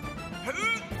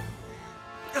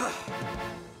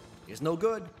 It's no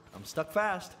good. I'm stuck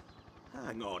fast.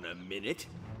 Hang on a minute.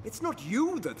 It's not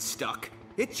you that's stuck.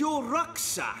 It's your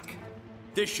rucksack.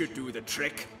 This should do the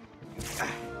trick.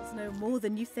 It's no more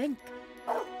than you think.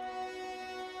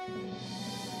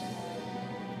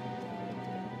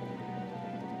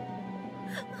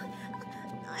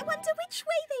 I wonder which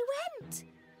way they went.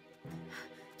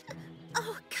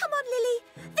 Oh, come on, Lily.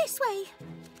 This way.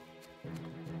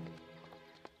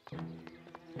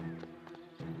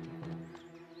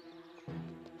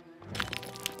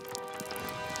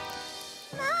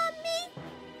 Mummy!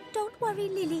 Don't worry,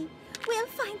 Lily. We'll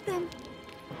find them.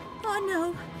 Oh,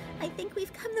 no. I think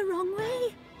we've come the wrong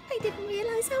way. I didn't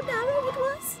realise how narrow it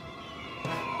was.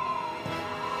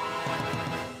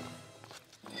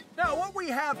 Now, what we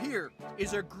have here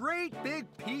is a great big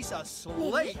piece of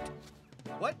slate.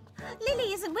 What?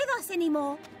 Lily isn't with us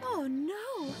anymore. Oh,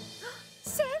 no.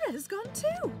 Sarah's gone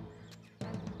too.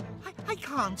 I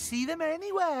can't see them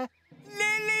anywhere.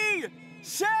 Lily!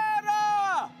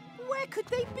 Sarah! Where could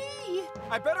they be?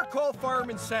 I better call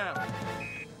Fireman Sam.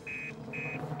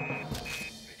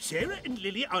 Sarah and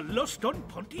Lily are lost on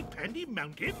Pontypandy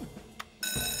Mountain.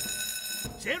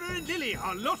 Sarah and Lily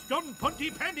are lost on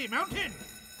Pontypandy Mountain.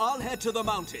 I'll head to the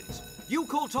mountains. You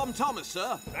call Tom Thomas,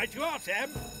 sir. Right you are, Sam.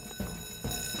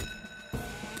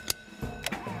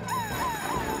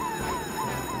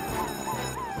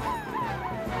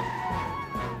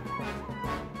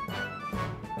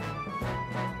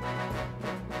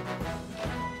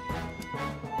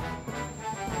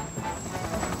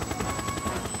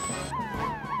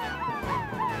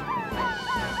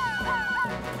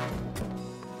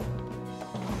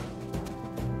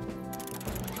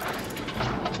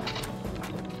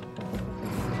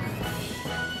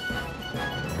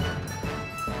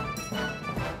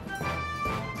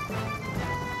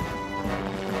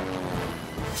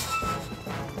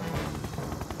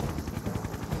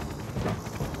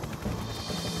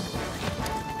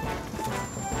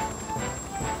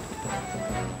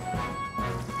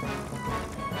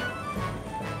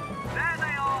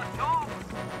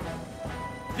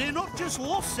 They're not just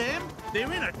lost, Sam.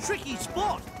 They're in a tricky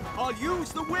spot. I'll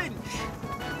use the winch.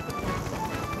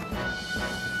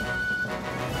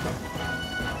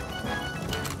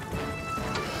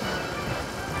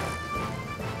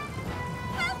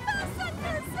 Help us,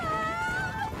 Uncle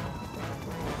Sam!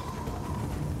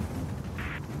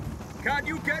 Can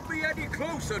you get me any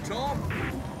closer, Tom?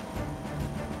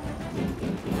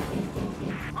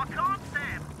 I can't,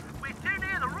 Sam. We're too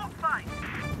near the rock face.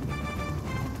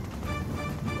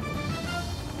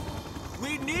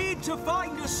 We need to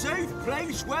find a safe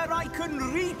place where I can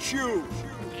reach you.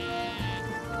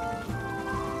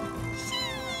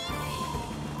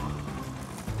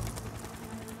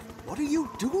 What are you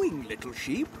doing, little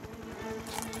sheep?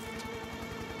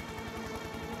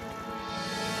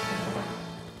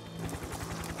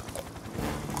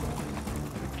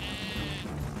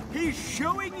 He's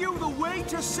showing you the way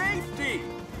to safety.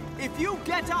 If you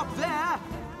get up there,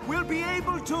 we'll be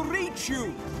able to reach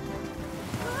you.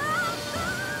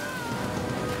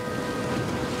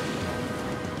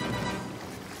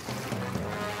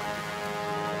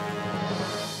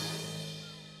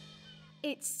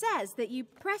 It says that you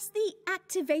press the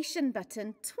activation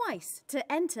button twice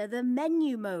to enter the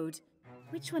menu mode.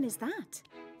 Which one is that?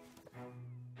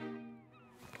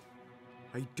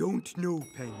 I don't know,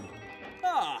 Penny.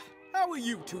 Ah, how are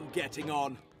you two getting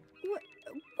on?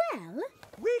 Well...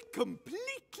 We're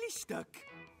completely stuck.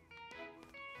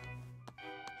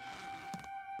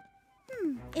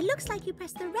 It looks like you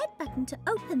press the red button to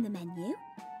open the menu.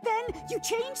 Then you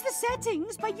change the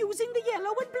settings by using the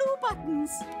yellow and blue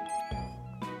buttons.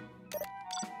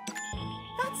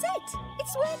 That's it!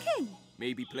 It's working!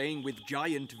 Maybe playing with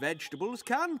giant vegetables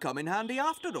can come in handy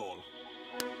after all.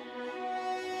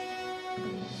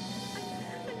 I'm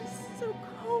so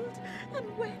cold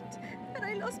and wet, and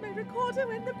I lost my recorder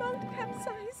when the boat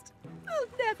capsized. I'll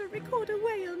never record a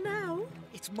whale now.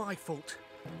 It's my fault.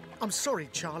 I'm sorry,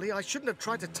 Charlie. I shouldn't have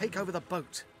tried to take over the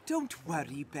boat. Don't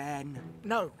worry, Ben.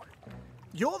 No.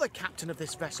 You're the captain of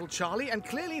this vessel, Charlie, and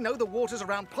clearly know the waters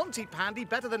around Pontypandy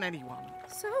better than anyone.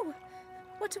 So,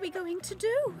 what are we going to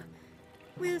do?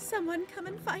 Will someone come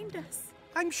and find us?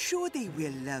 I'm sure they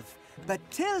will, love. But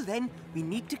till then, we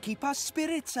need to keep our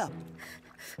spirits up.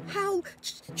 How,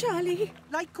 Charlie?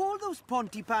 Like all those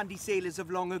Pontypandy sailors of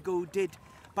long ago did,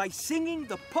 by singing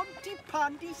the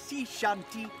Pontypandy sea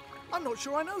shanty. I'm not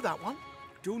sure I know that one.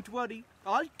 Don't worry,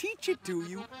 I'll teach it to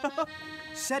you.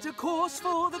 Set a course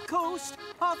for the coast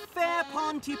of fair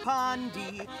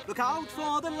Pontypandy. Look out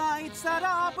for the lights that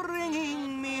are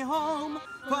bringing me home.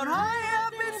 For I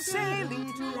have been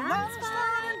sailing to lands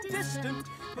far and distant,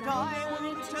 but I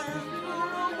will return for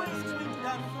a west wind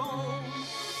and foam.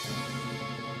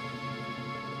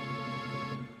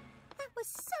 That was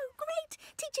so great,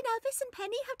 teaching our Elvis and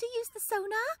Penny how to use the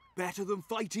sonar? Better than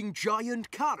fighting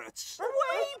giant carrots.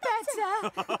 Way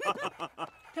better!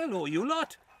 Hello, you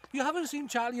lot. You haven't seen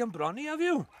Charlie and Bronny, have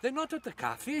you? They're not at the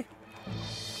cafe.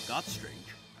 That's strange.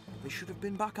 They should have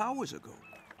been back hours ago.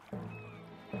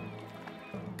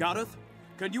 Gareth,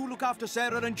 can you look after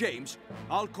Sarah and James?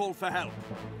 I'll call for help.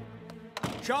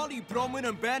 Charlie, Bronwyn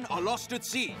and Ben are lost at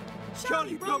sea.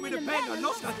 Charlie, Bronwyn and Ben are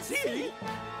lost at sea?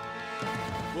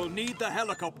 We'll need the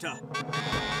helicopter.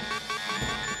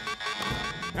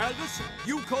 Elvis,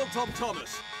 you call Tom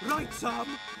Thomas. Right, Sam.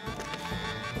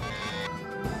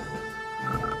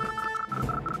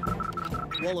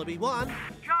 Wallaby 1.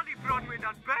 Charlie, Bronwyn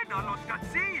and Ben are lost at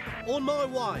sea. On my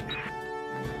way.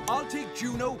 I'll take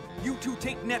Juno, you two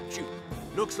take Neptune.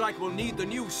 Looks like we'll need the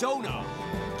new sonar.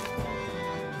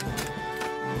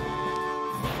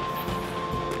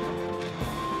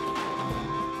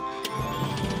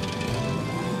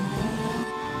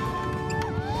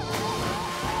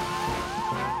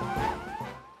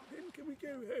 Can we go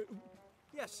home?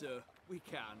 Yes, sir, we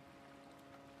can.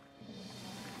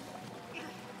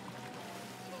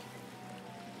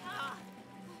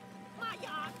 My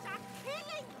arms are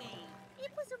killing me.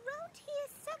 It was around here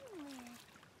somewhere.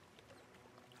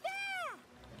 There!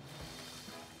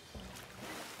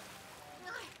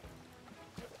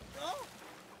 Oh,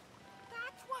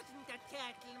 that wasn't a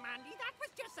turtle, Mandy. That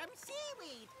was just some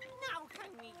seaweed. Now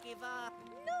can we give up?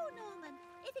 No, Norman.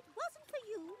 If it wasn't for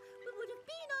you, we would have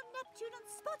been on Neptune and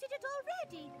spotted it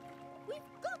already. We've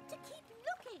got to keep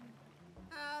looking.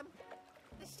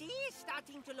 The sea is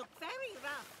starting to look very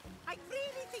rough. I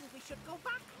really think we should go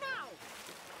back now.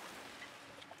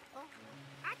 Oh,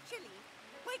 actually,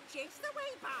 which is the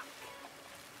way back?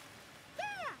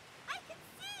 There! I can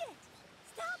see it!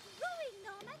 Start rowing,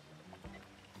 Norman.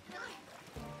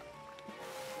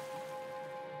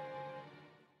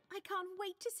 I can't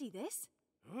wait to see this.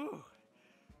 Oh,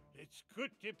 it's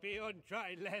good to be on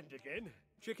dry land again.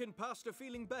 Chicken pasta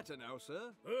feeling better now,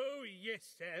 sir? Oh,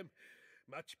 yes, Sam.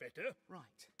 Much better.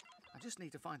 Right. I just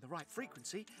need to find the right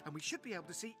frequency and we should be able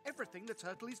to see everything the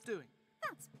turtle is doing.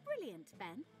 That's brilliant,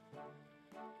 Ben.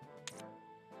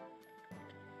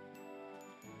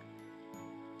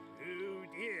 Oh,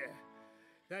 dear.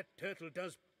 That turtle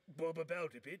does bob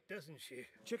about a bit, doesn't she?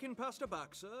 Chicken pasta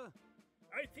back, sir?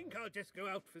 I think I'll just go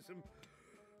out for some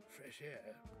fresh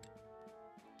air.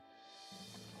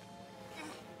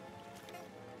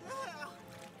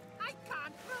 I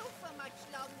can't row for much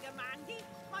longer, Mandy.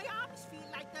 My arms feel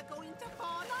like they're going to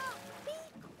fall off. Be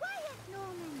quiet,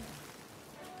 Norman.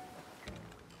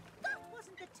 That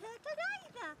wasn't the turtle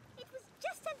either. It was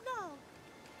just a log.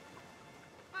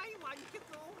 I want to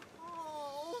go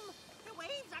home. The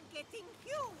waves are getting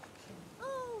huge.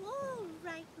 Oh, all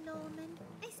right, Norman.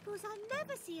 I suppose I'll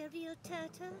never see a real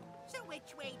turtle. So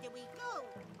which way do we go?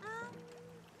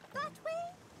 That way?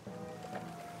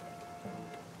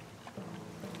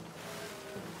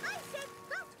 I said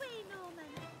that way,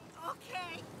 Norman.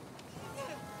 Okay.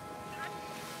 I'm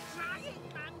trying,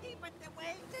 Mandy, but the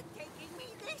waves are taking me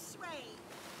this way.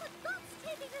 But that's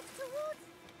taking us towards...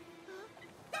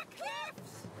 The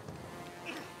cliffs!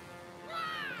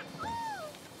 Oh,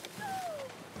 no!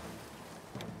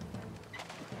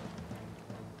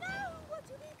 Now, what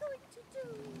are we going to do?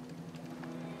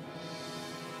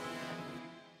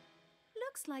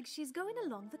 Looks like she's going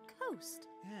along the coast.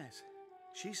 Yes.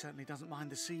 She certainly doesn't mind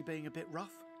the sea being a bit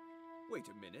rough. Wait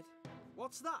a minute.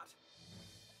 What's that?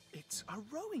 It's a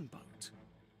rowing boat.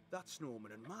 That's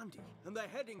Norman and Mandy, and they're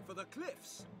heading for the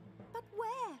cliffs. But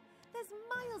where? There's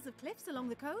miles of cliffs along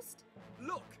the coast.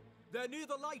 Look, they're near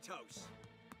the lighthouse.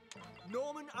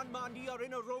 Norman and Mandy are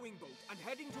in a rowing boat and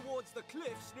heading towards the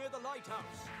cliffs near the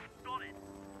lighthouse. Got it.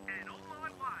 And on my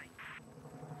way.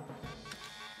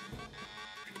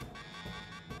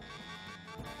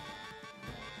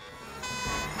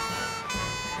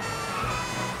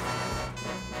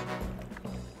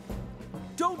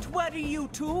 Don't worry, you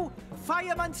two.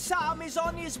 Fireman Sam is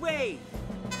on his way.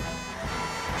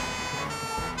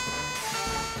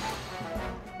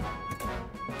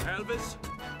 Elvis,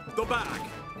 the bag.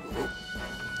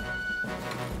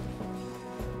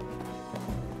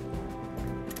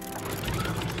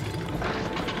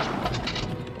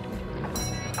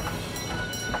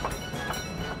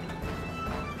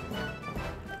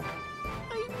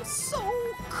 I'm so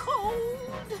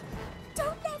cold.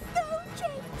 Don't let go,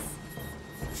 James.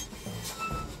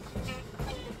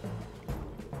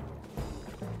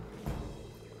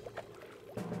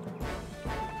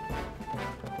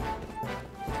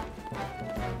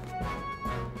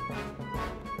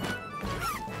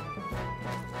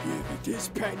 Here it is,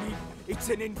 Penny. It's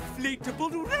an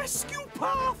inflatable rescue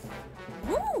path.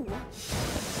 Ooh!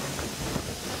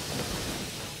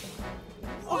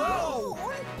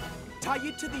 Tie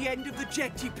it to the end of the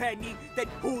jetty, Penny, then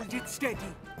hold it steady.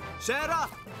 Sarah,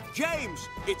 James,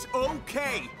 it's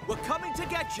okay. We're coming to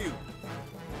get you.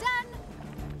 Done.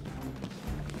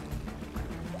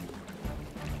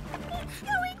 It's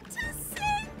going to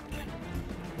sink.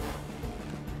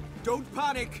 Don't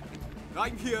panic.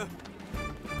 I'm here.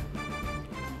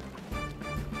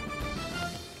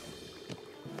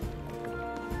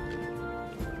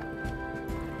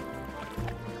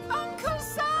 Uncle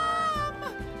Sam!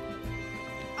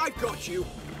 I've got you.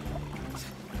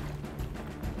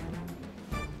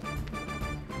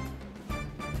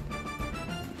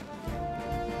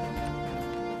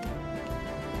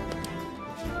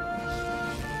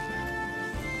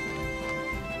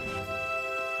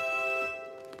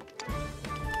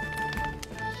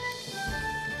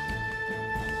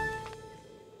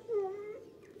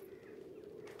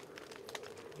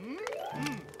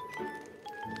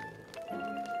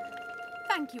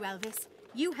 Thank you, Elvis.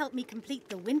 You helped me complete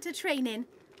the winter training.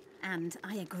 And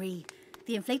I agree.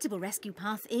 The inflatable rescue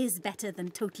path is better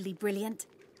than totally brilliant.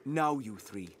 Now, you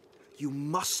three, you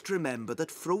must remember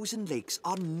that frozen lakes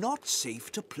are not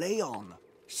safe to play on.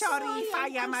 Sorry,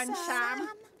 Fireman Sam.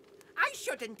 I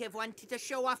shouldn't have wanted to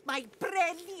show off my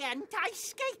brilliant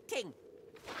ice skating.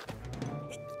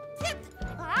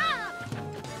 Ah!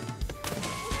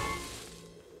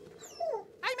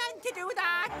 I meant to do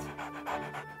that.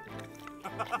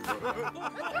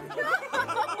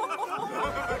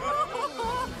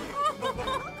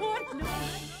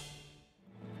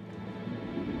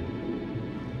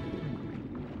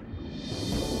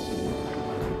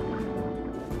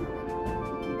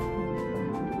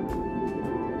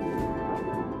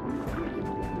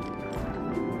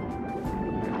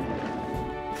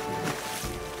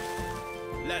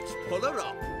 Let's pull her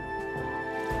up.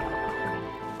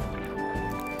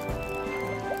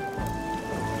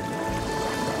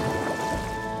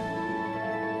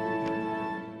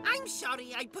 I'm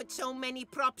sorry I put so many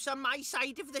props on my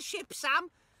side of the ship, Sam.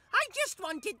 I just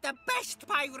wanted the best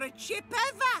pirate ship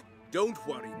ever. Don't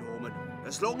worry, Norman.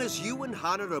 As long as you and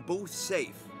Hannah are both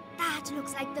safe. That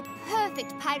looks like the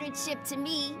perfect pirate ship to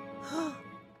me.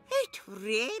 It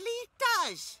really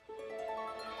does.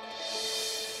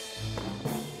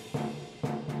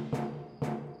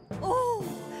 Oh,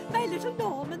 my little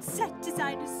Norman set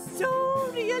design is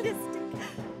so realistic.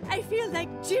 I feel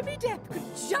like Jimmy Depp could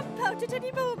jump out at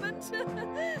any moment.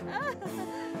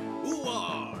 Who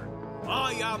are?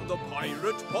 I am the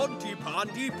pirate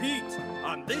Pontypandy Pete,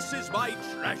 and this is my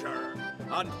treasure.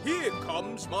 And here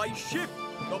comes my ship,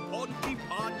 the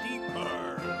Pontypandy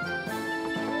Pearl.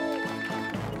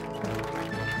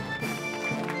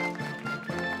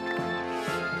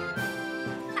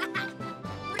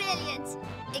 Brilliant.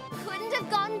 It couldn't have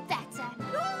gone better.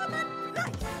 Norman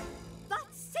Price! That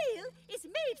sail is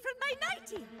made from my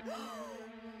nightie.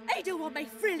 I don't want my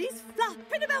frillies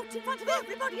flapping about in front of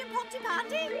everybody in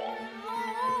Pontypandy.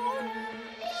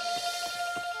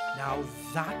 Now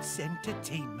that's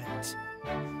entertainment.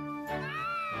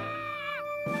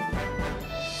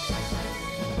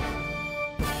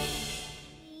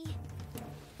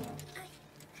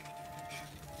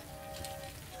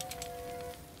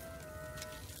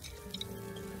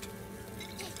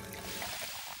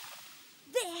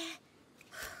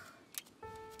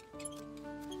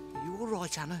 Are you all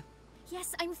right, Hannah?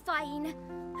 Yes, I'm fine.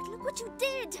 But look what you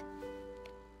did.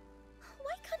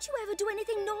 Why can't you ever do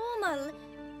anything normal?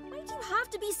 Why do you have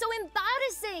to be so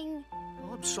embarrassing?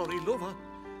 Oh, I'm sorry, lover.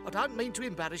 I don't mean to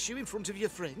embarrass you in front of your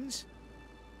friends.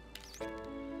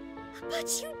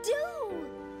 But you do.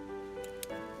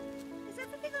 Is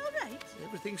everything all right?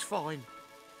 Everything's fine.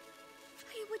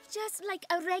 You were just like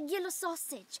a regular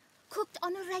sausage, cooked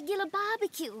on a regular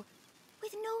barbecue,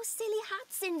 with no silly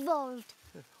hats involved.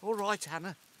 All right,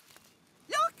 Hannah.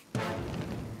 Look!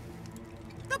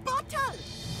 The bottle!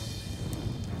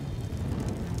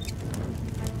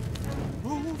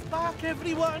 Move back,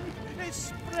 everyone.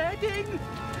 It's spreading.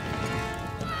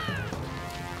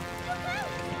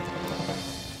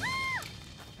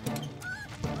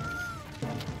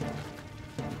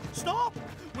 Stop!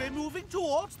 We're moving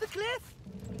towards the cliff.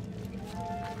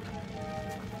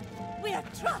 We're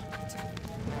trapped.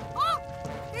 Oh!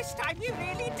 This time you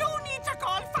really do need to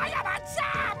call Fireman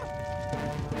Sam!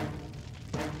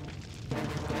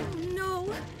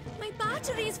 No, my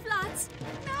battery's flat.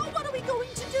 Now what are we going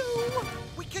to do?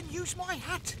 We can use my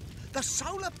hat. The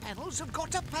solar panels have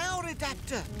got a power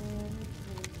adapter.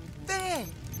 There.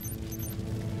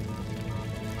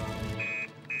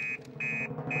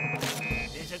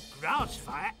 There's a grass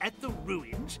fire at the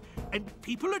ruins, and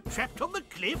people are trapped on the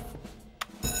cliff.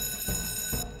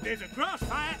 There's a grass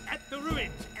fire at the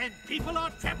ruins, and people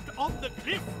are trapped on the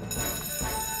cliff.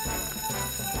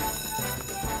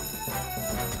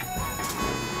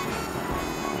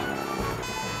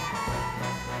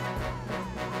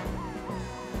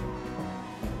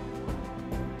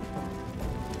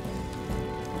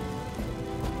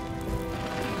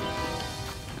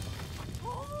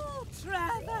 Oh,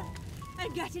 Trevor,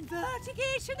 I'm getting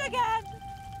vertigation again.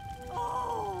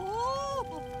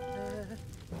 Oh!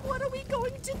 What are we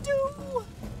going to do?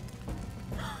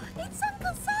 It's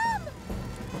Uncle Sam!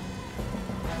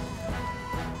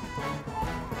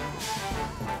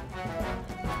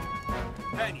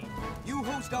 Penny, you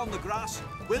hose down the grass.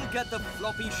 We'll get the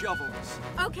floppy shovels.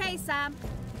 Okay, Sam.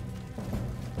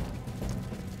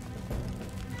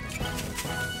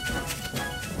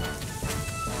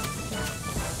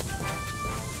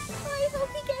 I hope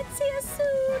he gets here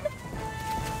soon.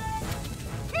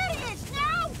 Here he is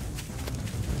now!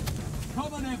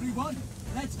 Come on, everyone.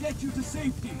 Let's get you to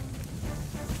safety.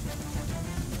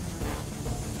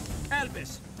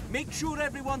 Elvis, make sure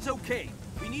everyone's okay.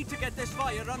 We need to get this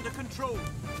fire under control.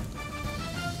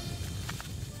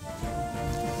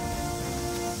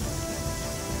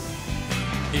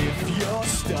 If you're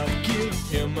stuck, give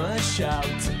him a shout.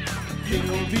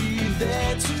 He'll be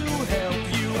there to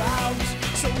help you out.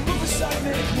 So move aside,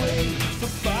 make way for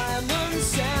Fireman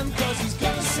Sam.